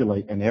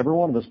manipulate, and every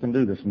one of us can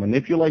do this.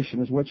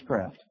 Manipulation is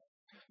witchcraft.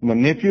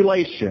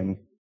 Manipulation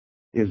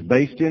is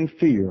based in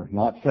fear,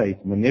 not faith.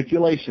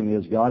 Manipulation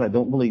is, God, I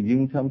don't believe you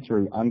can come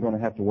through. I'm going to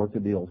have to work a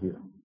deal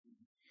here.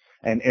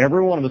 And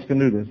every one of us can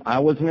do this. I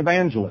was an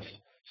evangelist,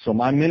 so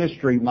my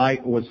ministry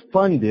was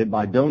funded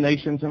by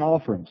donations and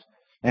offerings.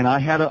 And I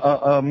had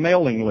a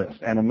mailing list.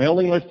 And a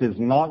mailing list is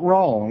not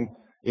wrong.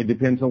 It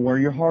depends on where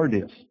your heart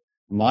is.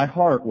 My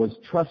heart was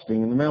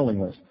trusting in the mailing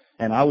list.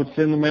 And I would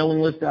send the mailing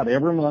list out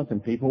every month,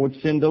 and people would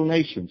send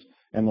donations.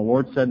 And the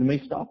Lord said to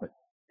me, stop it.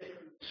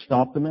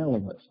 stop the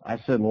mailing list. I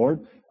said,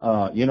 Lord,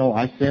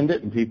 I send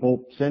it and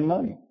people send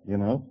money,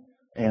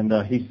 And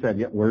he said,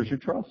 yeah, where's your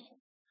trust?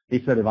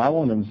 He said, if I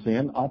want them to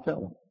send, I'll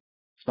tell them.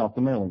 Stop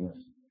the mailing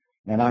list.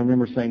 And I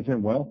remember saying to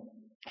him, well,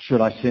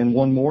 should I send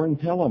one more and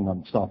tell them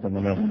I'm stopping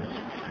the mailing list?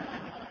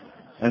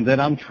 And that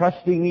I'm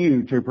trusting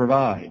you to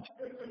provide.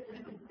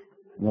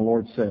 And the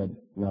Lord said,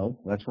 no,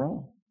 that's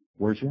wrong.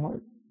 Where's your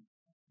heart?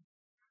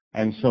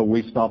 And so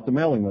we stopped the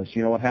mailing list.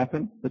 You know what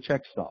happened? The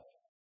checks stopped.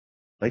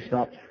 They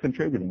stopped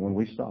contributing when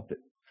we stopped it.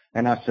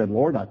 And I said,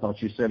 Lord, I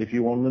thought you said if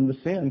you wanted them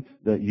to send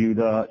that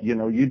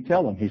you'd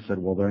tell them. He said,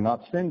 well, they're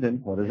not sending.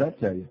 What does that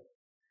tell you?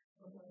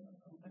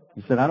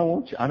 He said, I don't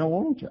want you. I don't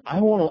want you.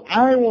 I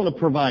want to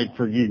provide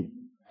for you.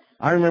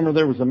 I remember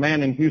there was a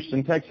man in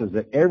Houston, Texas,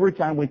 that every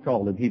time we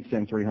called him, he'd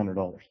send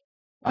 $300.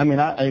 I meed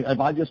if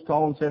I just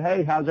called and said,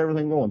 hey, how's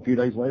everything going? A few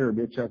days later, it'd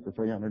be a check for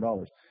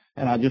 $300.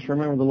 And I just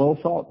remember the little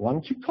thought, why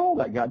don't you call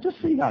that guy?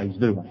 Just see how he's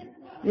doing.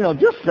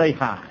 Just say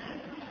hi.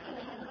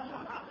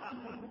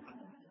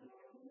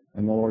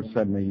 And the Lord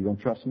said to me, you going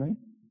to trust me?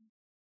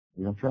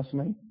 You don't trust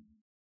me?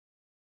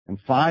 In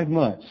 5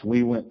 months,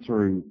 we went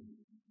through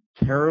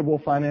terrible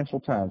financial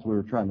times. We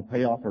were trying to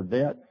pay off our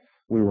debt.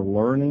 We were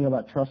learning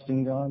about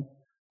trusting God.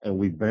 And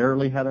we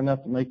barely had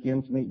enough to make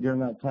ends meet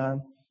during that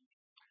time.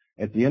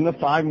 At the end of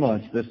 5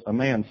 months, a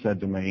man said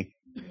to me,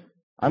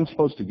 I'm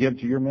supposed to give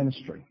to your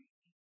ministry.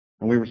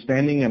 And we were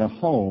standing in a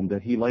home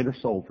that he later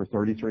sold for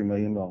 $33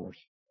 million.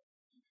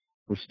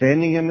 We're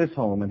standing in this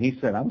home, and he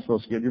said, I'm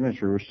supposed to give your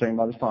ministry. We were standing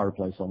by the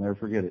fireplace. I'll never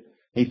forget it.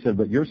 He said,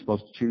 but you're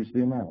supposed to choose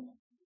the amount.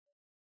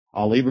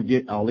 I'll either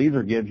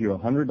give you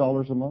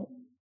 $100 a month,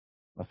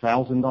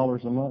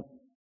 $1,000 a month,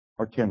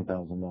 or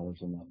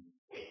 $10,000 a month.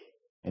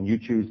 And you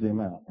choose the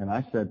amount. And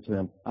I said to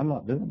him, I'm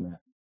not doing that.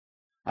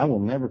 I will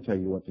never tell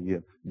you what to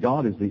give.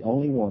 God is the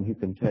only one who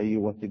can tell you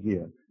what to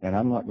give, and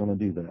I'm not going to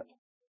do that.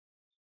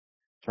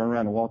 Turned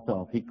around and walked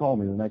off. He called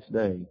me the next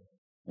day,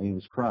 and he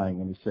was crying,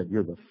 and he said,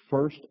 you're the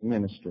first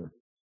minister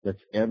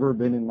that's ever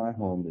been in my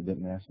home that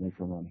didn't ask me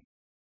for money.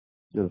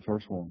 You're the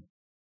first one.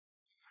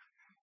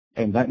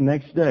 And that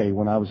next day,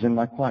 when I was in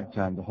my quiet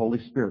time, the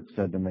Holy Spirit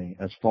said to me,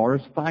 as far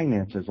as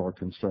finances are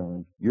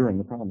concerned, you're in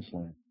the promised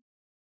land.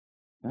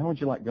 How would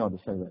you like God to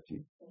say that to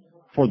you?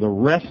 For the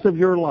rest of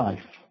your life,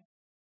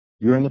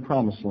 you're in the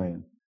promised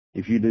land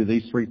if you do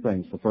these three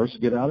things. The first,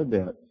 get out of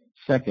debt.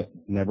 Second,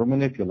 never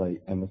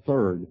manipulate. And the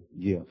third,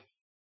 give.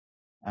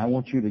 I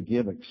want you to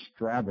give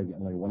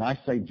extravagantly. When I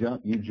say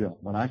jump, you jump.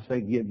 When I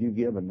say give, you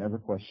give and never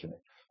question it.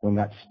 When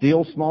that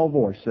still small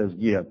voice says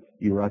give,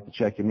 you write the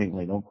check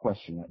immediately. Don't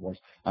question that voice.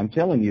 I'm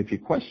telling you, if you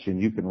question,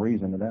 you can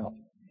reason it out.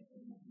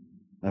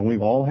 And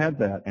we've all had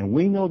that. And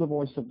we know the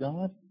voice of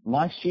God.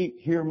 My sheep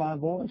hear my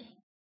voice.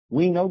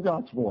 We know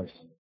God's voice.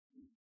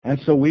 And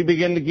so we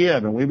begin to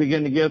give, and we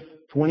begin to give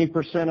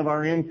 20% of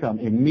our income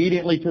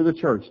immediately to the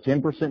church,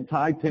 10%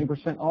 tithe,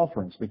 10%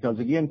 offerings, because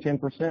again,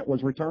 10%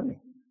 was returning.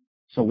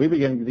 So we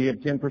began to give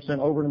 10%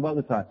 over and above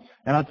the tithe.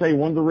 And I'll tell you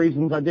one of the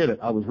reasons I did it.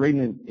 I was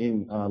reading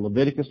in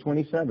Leviticus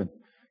 27,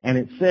 and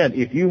it said,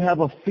 if you have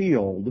a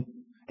field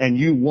and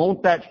you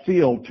want that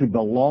field to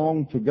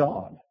belong to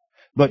God,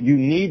 but you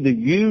need to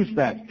use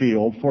that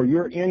field for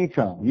your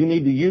income, you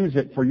need to use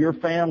it for your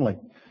family,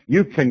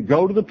 you can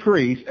go to the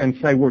priest and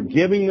say, we're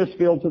giving this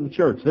field to the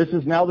church. This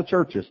is now the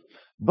church's.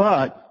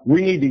 But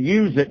we need to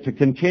use it to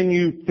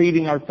continue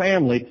feeding our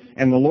family.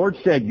 And the Lord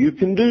said, you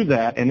can do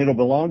that, and it'll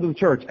belong to the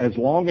church as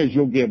long as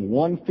you'll give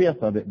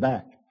 1/5 of it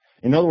back.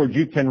 In other words,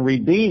 you can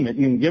redeem it.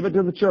 You can give it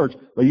to the church,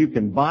 but you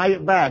can buy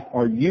it back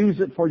or use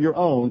it for your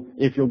own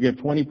if you'll give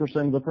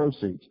 20% of the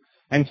proceeds.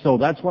 And so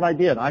that's what I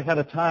did. I had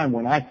a time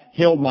when I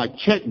held my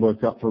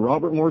checkbook up for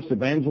Robert Morris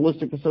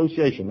Evangelistic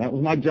Association. That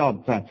was my job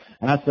at the time.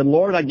 And I said,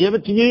 Lord, I give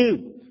it to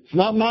you. It's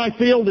not my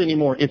field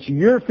anymore. It's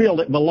your field.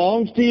 It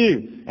belongs to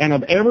you. And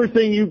of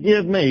everything you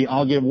give me,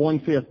 I'll give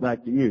 1/5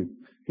 back to you.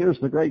 Here's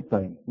the great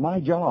thing. My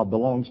job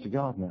belongs to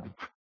God now.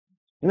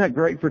 Isn't that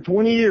great? For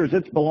 20 years,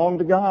 it's belonged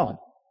to God.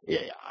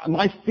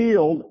 My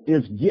field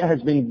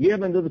has been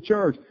given to the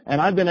church, and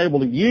I've been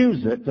able to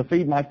use it to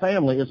feed my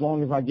family as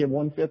long as I give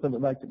 1/5 of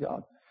it back to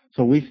God.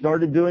 So we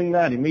started doing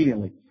that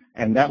immediately.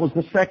 And that was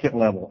the second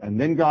level. And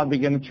then God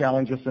began to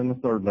challenge us in the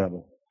third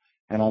level.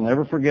 And I'll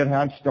never forget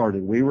how it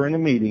started. We were in a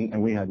meeting,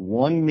 and we had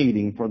one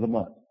meeting for the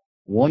month.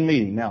 One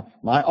meeting. Now,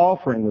 my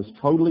offering was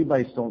totally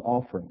based on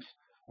offerings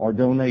or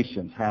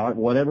donations,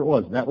 whatever it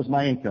was. That was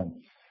my income.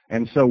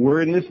 And so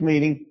we're in this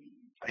meeting,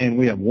 and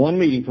we have one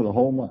meeting for the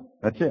whole month.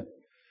 That's it.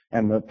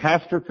 And the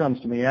pastor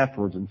comes to me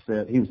afterwards and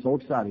said, he was so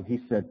excited, he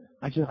said,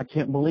 I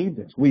can't believe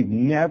this. We've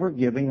never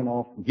given an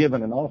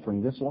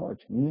offering this large.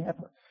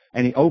 Never.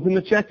 And he opened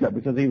the check up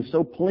because he was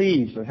so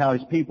pleased with how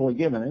his people had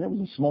given. And it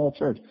was a small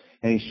church.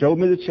 And he showed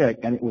me the check,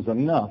 and it was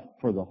enough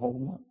for the whole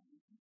month.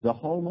 The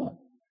whole month.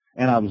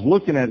 And I was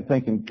looking at it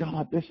thinking,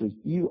 God,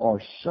 you are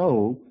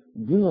so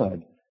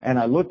good. And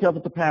I looked up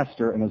at the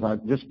pastor, and as I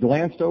just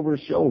glanced over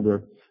his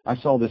shoulder, I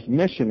saw this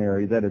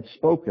missionary that had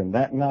spoken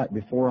that night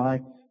before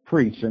I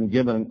preached and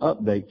given an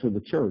update to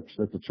the church,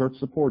 that the church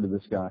supported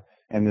this guy.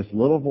 And this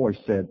little voice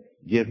said,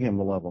 give him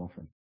the love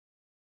offering.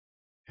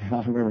 And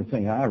I remember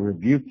thinking, I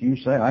rebuke you,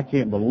 Satan. I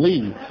can't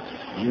believe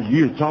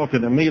you're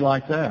talking to me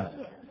like that.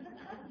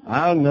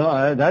 I don't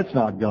know, that's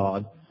not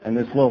God. And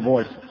this little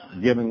voice,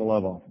 giving the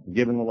love offering,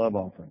 giving the love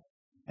offering.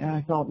 And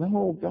I thought,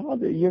 no,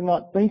 God, you're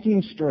not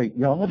thinking straight,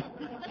 God.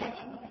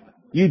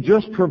 You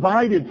just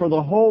provided for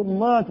the whole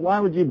month. Why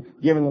would you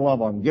give him the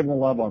love offering, give him the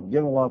love offering, give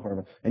him the love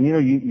offering? And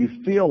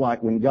you feel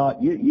like when God,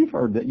 you've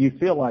heard that, you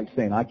feel like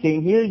saying, I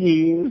can't hear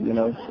you,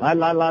 la,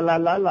 la, la, la,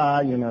 la, la,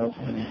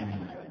 And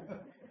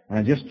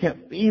I just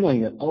kept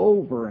feeling it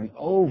over and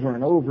over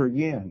and over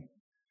again.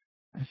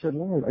 I said,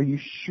 Lord, are you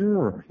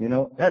sure?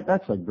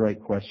 That's a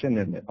great question,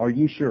 isn't it? Are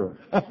you sure?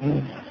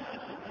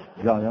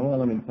 God,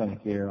 let me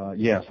think here.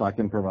 Yes, I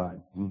can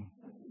provide.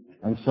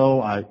 And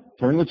so I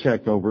turned the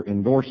check over,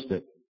 endorsed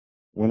it,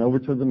 went over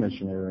to the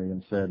missionary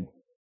and said,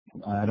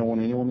 I don't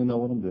want anyone to know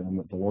what I'm doing,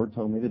 but the Lord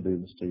told me to do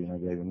this to you, and I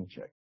gave him the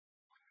check.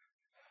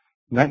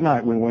 That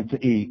night we went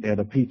to eat at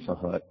a Pizza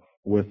Hut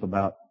with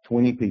about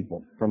 20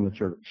 people from the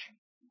church.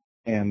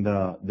 And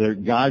the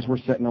guys were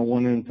sitting on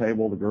one end of the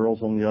table, the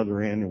girls on the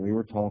other end, and we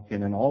were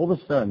talking. And all of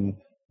a sudden,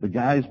 the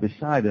guys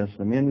beside us,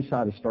 the men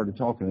beside us, started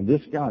talking. And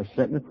this guy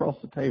sitting across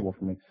the table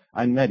from me,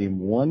 I met him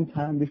one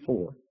time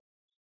before,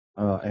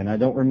 and I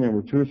don't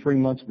remember, 2 or 3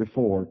 months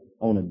before,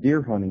 on a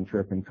deer hunting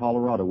trip in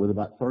Colorado with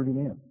about 30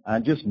 men. I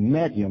just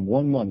met him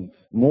one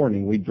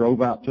morning. We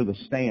drove out to the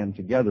stand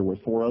together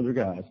with 4 other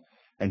guys,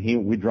 and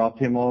we dropped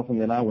him off, and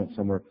then I went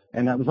somewhere.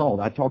 And that was all.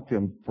 I talked to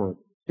him for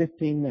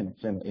 15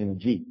 minutes in a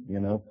Jeep,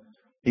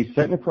 He's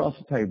sitting across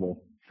the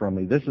table from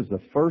me. This is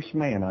the first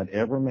man I'd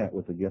ever met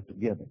with the gift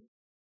of giving.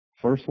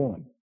 First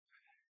one.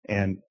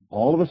 And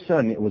all of a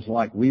sudden, it was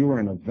like we were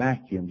in a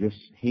vacuum, just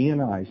he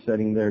and I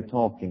sitting there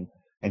talking.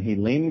 And he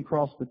leaned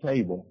across the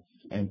table.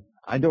 And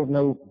I don't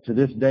know to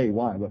this day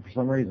why, but for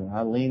some reason,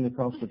 I leaned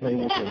across the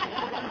table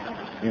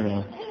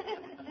to,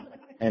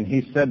 And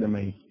he said to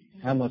me,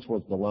 how much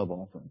was the love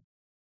offering?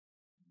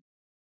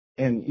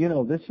 And,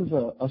 this is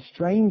a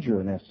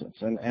stranger in essence.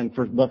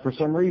 But for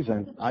some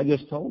reason, I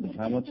just told him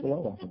how much the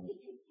love offering was.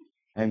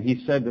 And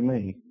he said to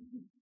me,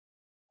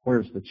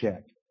 where's the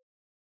check?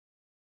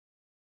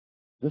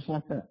 Just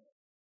like that.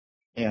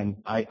 And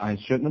I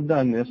shouldn't have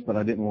done this, but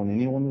I didn't want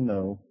anyone to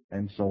know.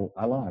 And so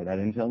I lied. I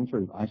didn't tell him the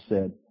truth. I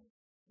said,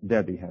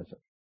 Debbie has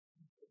it.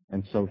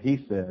 And so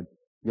he said,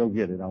 go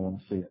get it. I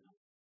want to see it.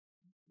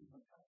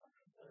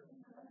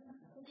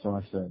 So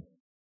I said,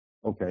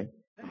 okay.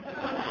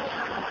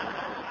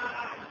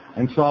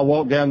 And so I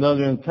walked down the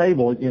other end of the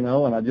table,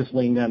 and I just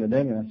leaned down to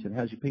Debbie and I said,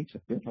 how's your pizza?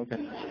 Good? Okay.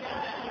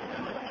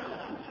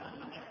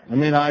 I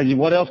mean,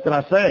 what else could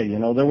I say?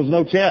 There was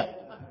no check.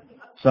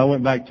 So I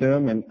went back to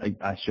him, and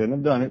I shouldn't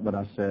have done it, but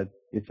I said,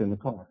 it's in the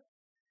car.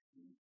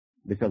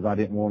 Because I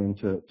didn't want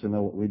him to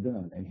know what we'd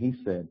done. And he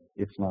said,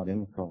 it's not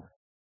in the car.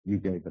 You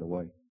gave it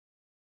away.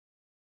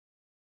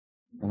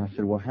 And I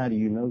said, well, how do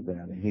you know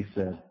that? And he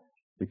said,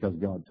 because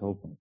God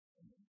told me.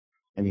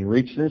 And he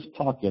reached in his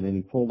pocket and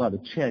he pulled out a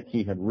check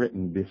he had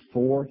written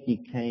before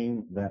he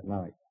came that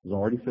night. It was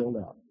already filled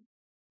out.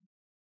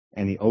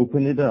 And he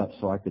opened it up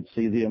so I could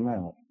see the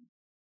amount.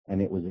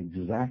 And it was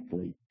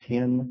exactly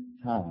 10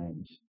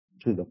 times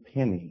to the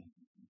penny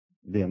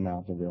the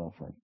amount of the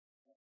offering.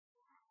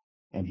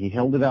 And he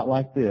held it out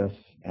like this,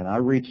 and I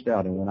reached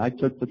out, and when I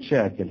took the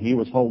check and he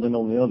was holding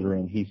on the other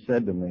end, he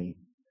said to me,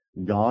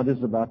 God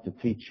is about to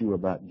teach you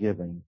about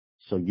giving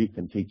so you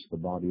can teach the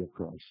body of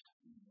Christ.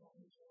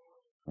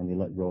 And he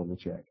let go of the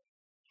check.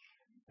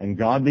 And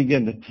God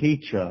began to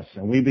teach us,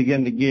 and we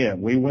began to give.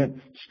 We went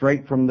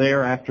straight from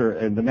there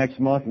after the next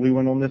month. We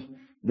went on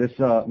this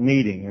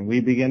meeting, and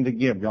we began to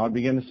give. God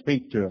began to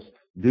speak to us.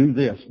 Do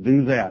this,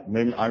 do that.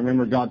 I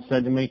remember God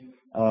said to me,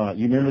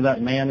 you remember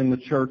that man in the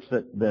church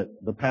that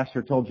the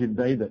pastor told you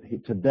today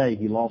that today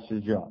he lost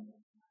his job?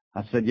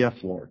 I said, yes,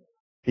 Lord.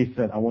 He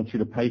said, I want you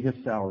to pay his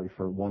salary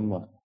for 1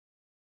 month.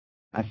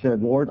 I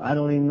said, Lord, I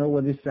don't even know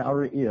what his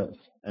salary is.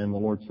 And the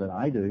Lord said,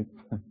 I do.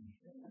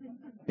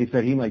 He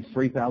said, he makes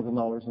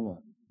 $3,000 a month.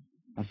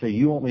 I said,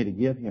 you want me to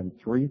give him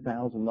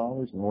 $3,000?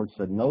 And the Lord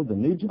said, no, the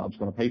new job's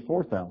going to pay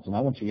 $4,000. I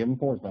want you to give him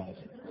 $4,000.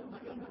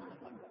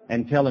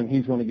 And tell him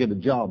he's going to get a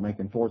job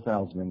making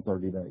 $4,000 in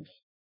 30 days.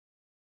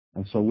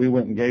 And so we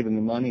went and gave him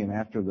the money,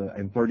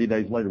 and 30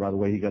 days later, by the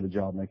way, he got a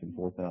job making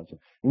 $4,000. And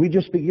we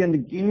just began to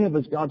give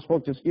as God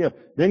spoke to us to give.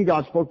 Then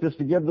God spoke to us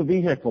to give the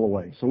vehicle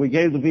away. So we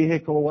gave the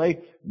vehicle away,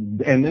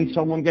 and then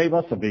someone gave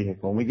us a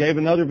vehicle. And we gave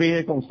another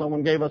vehicle, and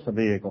someone gave us a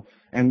vehicle.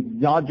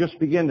 And God just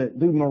began to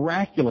do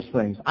miraculous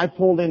things. I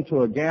pulled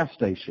into a gas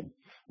station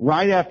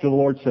right after the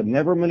Lord said,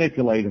 never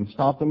manipulate and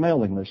stop the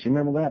mailing list. You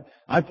remember that?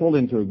 I pulled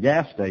into a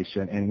gas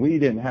station, and we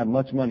didn't have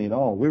much money at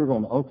all. We were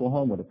going to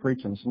Oklahoma to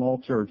preach in a small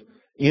church.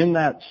 In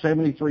that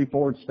 73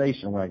 Ford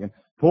station wagon,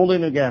 pulled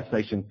into a gas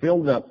station,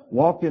 filled it up,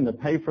 walked in to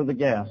pay for the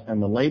gas, and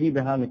the lady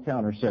behind the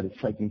counter said,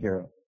 it's taken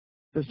care of.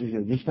 This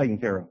is just taken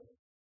care of.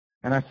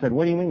 And I said,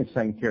 what do you mean it's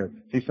taken care of?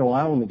 She said, well,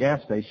 I own the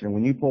gas station, and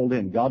when you pulled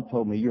in, God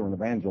told me you were an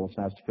evangelist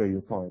and I was to fill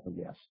your car up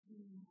with gas.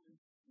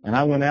 And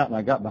I went out and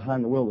I got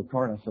behind the wheel of the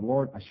car and I said,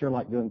 Lord, I sure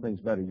like doing things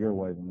better your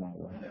way than my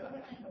way.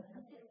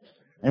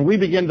 And we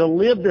began to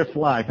live this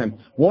life. And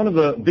one of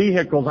the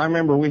vehicles, I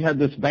remember we had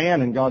this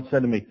van, and God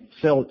said to me,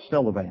 sell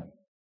the van.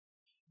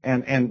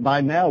 And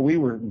by now we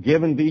were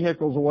giving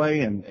vehicles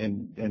away,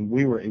 and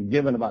we were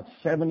giving about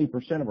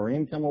 70% of our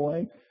income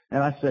away.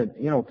 And I said,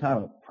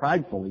 kind of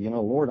pridefully,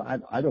 Lord,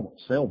 I don't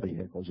sell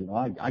vehicles,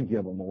 I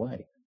give them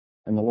away.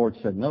 And the Lord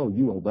said, no,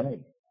 you obey.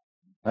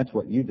 That's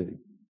what you do.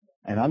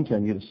 And I'm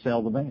telling you to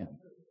sell the van.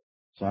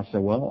 So I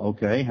said, well,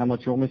 okay, how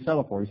much you want me to sell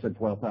it for? He said,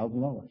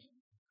 $12,000.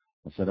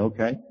 I said,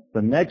 okay.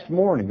 The next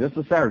morning, this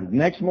is Saturday, the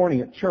next morning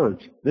at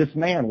church, this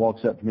man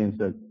walks up to me and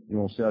said, you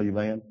want to sell your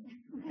van?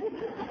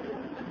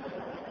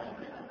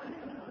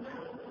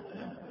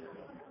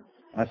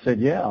 I said,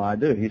 yeah, I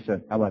do. He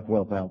said, how about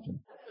 $12,000?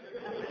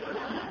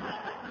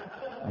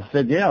 I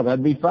said, yeah,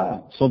 that'd be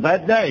fine. So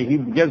that day, he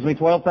gives me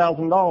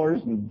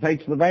 $12,000 and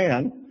takes the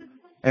van.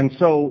 And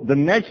so the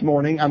next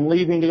morning, I'm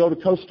leaving to go to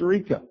Costa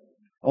Rica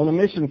on a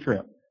mission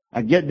trip.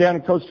 I get down to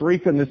Costa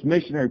Rica, and this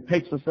missionary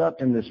picks us up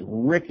in this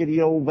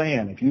rickety old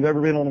van. If you've ever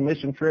been on a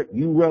mission trip,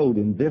 you rode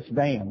in this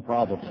van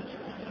probably.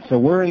 So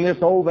we're in this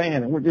old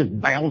van, and we're just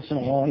bouncing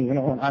along, and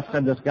I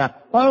said to this guy,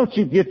 why don't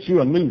you get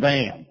you a new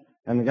van?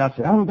 And the guy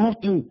said, I'm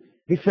about to.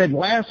 He said,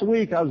 last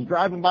week I was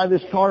driving by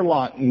this car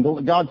lot, and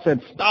God said,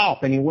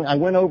 stop. And I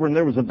went over, and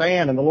there was a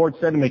van, and the Lord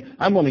said to me,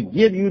 I'm going to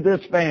give you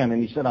this van.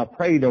 And he said, I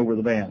prayed over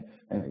the van.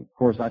 And, of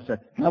course, I said,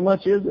 how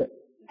much is it?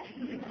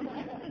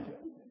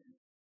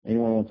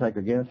 Anyone want to take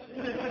a guess?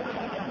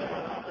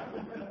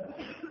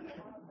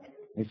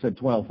 He said,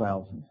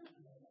 $12,000.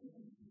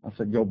 I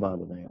said, go buy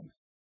the van.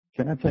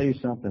 Can I tell you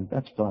something?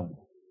 That's fun.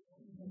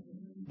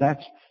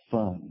 That's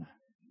fun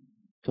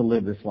to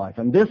live this life.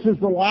 And this is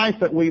the life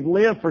that we've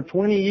lived for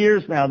 20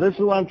 years now. This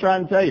is what I'm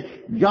trying to tell you.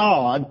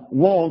 God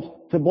wants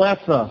to bless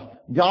us.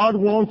 God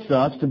wants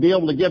us to be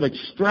able to give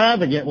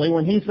extravagantly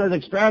when He says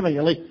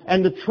extravagantly,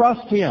 and to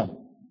trust Him.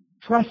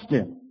 Trust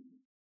Him.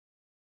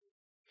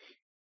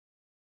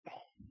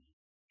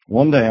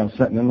 One day I was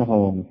sitting in our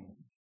home,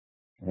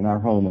 and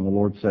the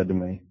Lord said to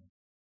me,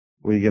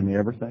 will you give me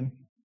everything?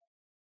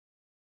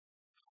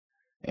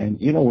 And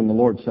when the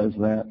Lord says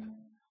that,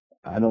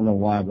 I don't know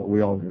why, but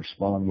we always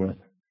respond with,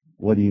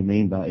 what do you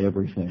mean by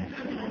everything?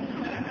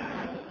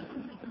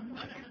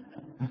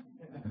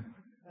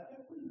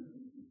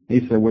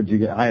 He said, what'd you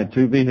get? I had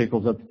 2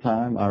 vehicles at the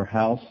time, our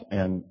house,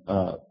 and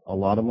a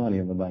lot of money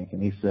in the bank.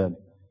 And he said,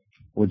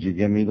 would you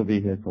give me the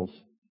vehicles?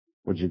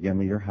 Would you give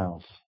me your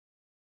house?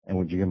 And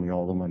would you give me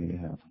all the money you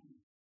have?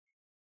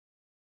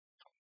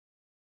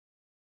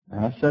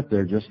 And I sat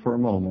there just for a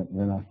moment, and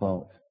then I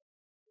thought,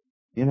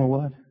 you know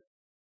what?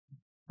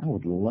 I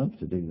would love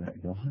to do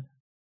that, God.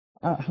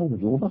 I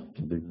would love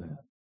to do that.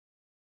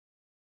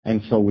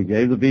 And so we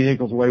gave the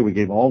vehicles away. We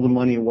gave all the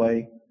money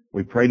away.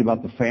 We prayed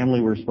about the family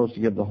we were supposed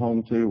to give the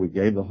home to. We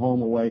gave the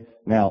home away.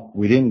 Now,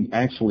 we didn't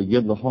actually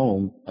give the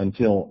home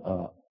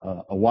until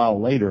a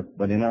while later,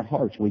 but in our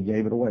hearts, we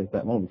gave it away at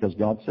that moment because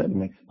God said to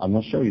me, I'm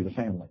going to show you the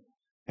family.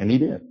 And He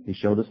did. He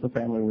showed us the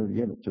family we were going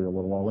to give it to a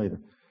little while later.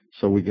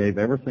 So we gave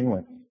everything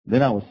away.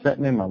 Then I was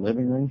sitting in my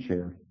living room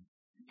chair,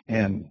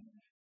 and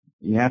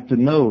you have to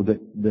know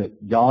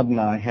that God and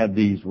I had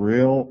these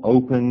real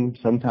open,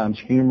 sometimes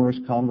humorous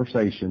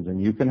conversations,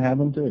 and you can have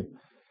them too.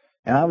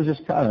 And I was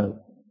just kind of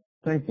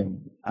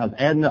thinking, I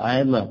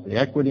had left the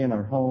equity in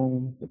our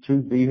home, the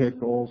 2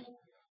 vehicles,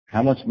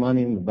 how much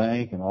money in the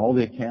bank, and all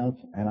the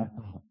accounts, and I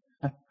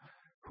thought,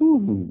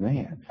 whew,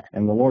 man.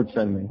 And the Lord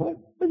said to me, what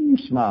are you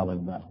smiling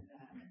about?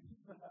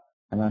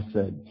 And I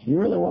said, you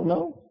really want to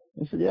know?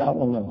 He said, yeah, I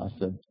want to know. I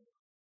said,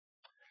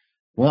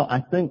 well, I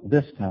think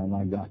this time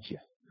I got you.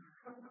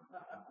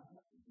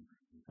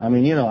 I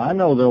mean, I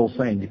know the old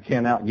saying, you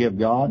can't outgive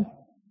God.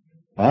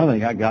 I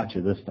think I got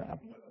you this time.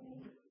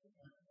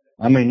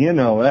 I mean,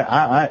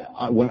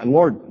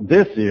 Lord,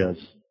 this is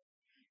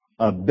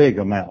a big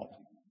amount.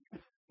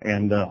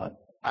 And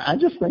I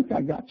just think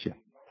I got you.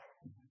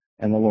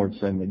 And the Lord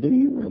said to me, do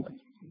you really?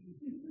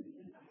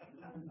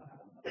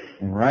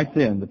 And right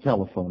then, the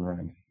telephone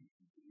rang.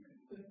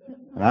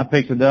 And I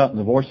picked it up, and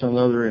the voice on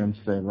the other end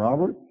said,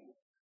 Robert,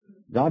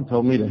 God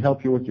told me to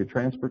help you with your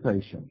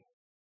transportation.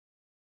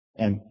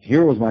 And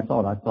here was my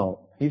thought. I thought,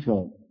 He's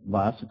going to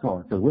buy us a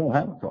car, because we don't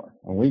have a car.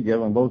 When we give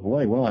them both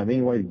away, we don't have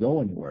any way to go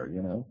anywhere,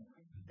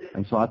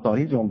 And so I thought,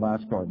 He's going to buy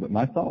us a car. But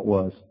my thought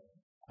was,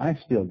 I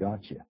still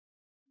got you.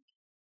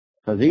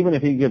 Because even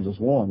if He gives us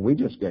 1, we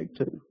just gave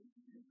 2.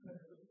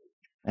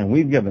 And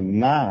we've given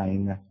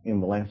 9 in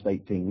the last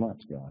 18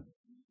 months, God.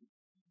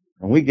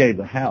 And we gave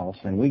the house,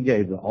 and we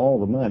gave all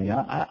the money.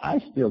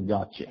 I still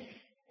got you.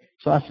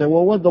 So I said,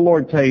 well, what did the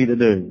Lord tell you to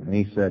do? And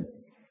He said,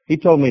 He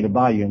told me to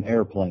buy you an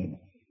airplane.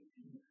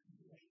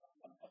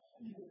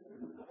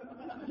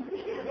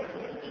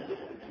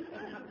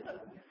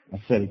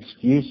 I said,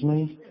 excuse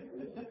me?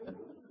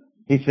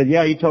 He said,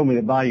 yeah, he told me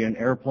to buy you an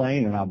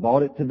airplane, and I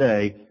bought it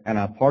today, and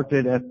I parked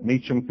it at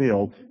Meacham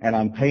Field, and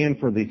I'm paying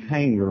for the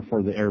hangar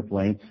for the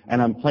airplane,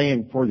 and I'm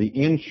paying for the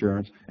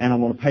insurance, and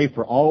I'm going to pay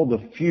for all the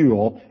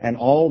fuel and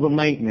all the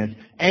maintenance,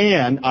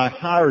 and I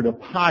hired a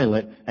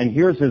pilot, and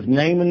here's his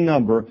name and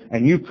number,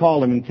 and you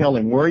call him and tell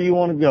him where you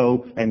want to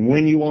go and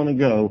when you want to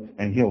go,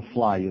 and he'll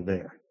fly you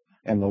there.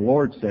 And the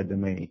Lord said to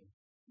me,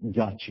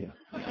 gotcha.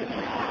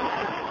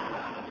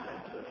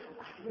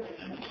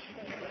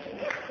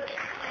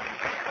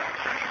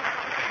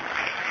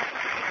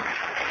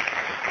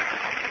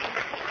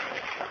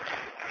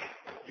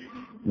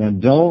 Now,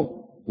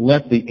 don't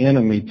let the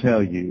enemy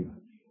tell you,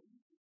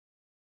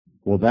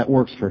 well, that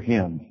works for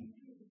him,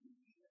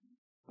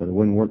 but it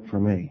wouldn't work for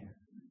me.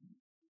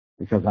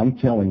 Because I'm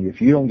telling you,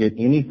 if you don't get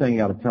anything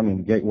out of coming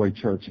to Gateway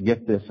Church,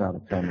 get this out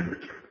of coming.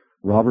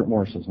 Robert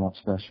Morris is not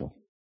special.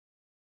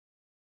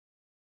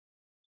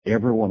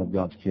 Every one of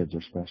God's kids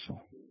are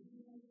special.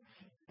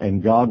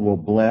 And God will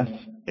bless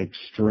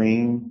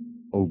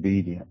extreme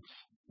obedience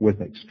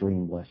with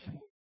extreme blessing.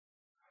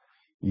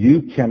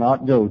 You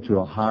cannot go to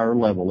a higher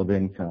level of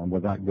income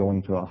without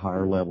going to a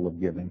higher level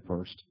of giving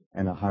first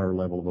and a higher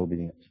level of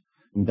obedience.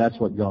 And that's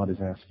what God is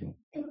asking.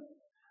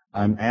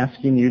 I'm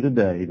asking you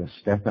today to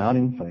step out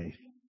in faith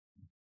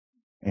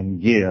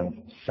and give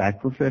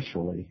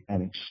sacrificially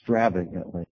and extravagantly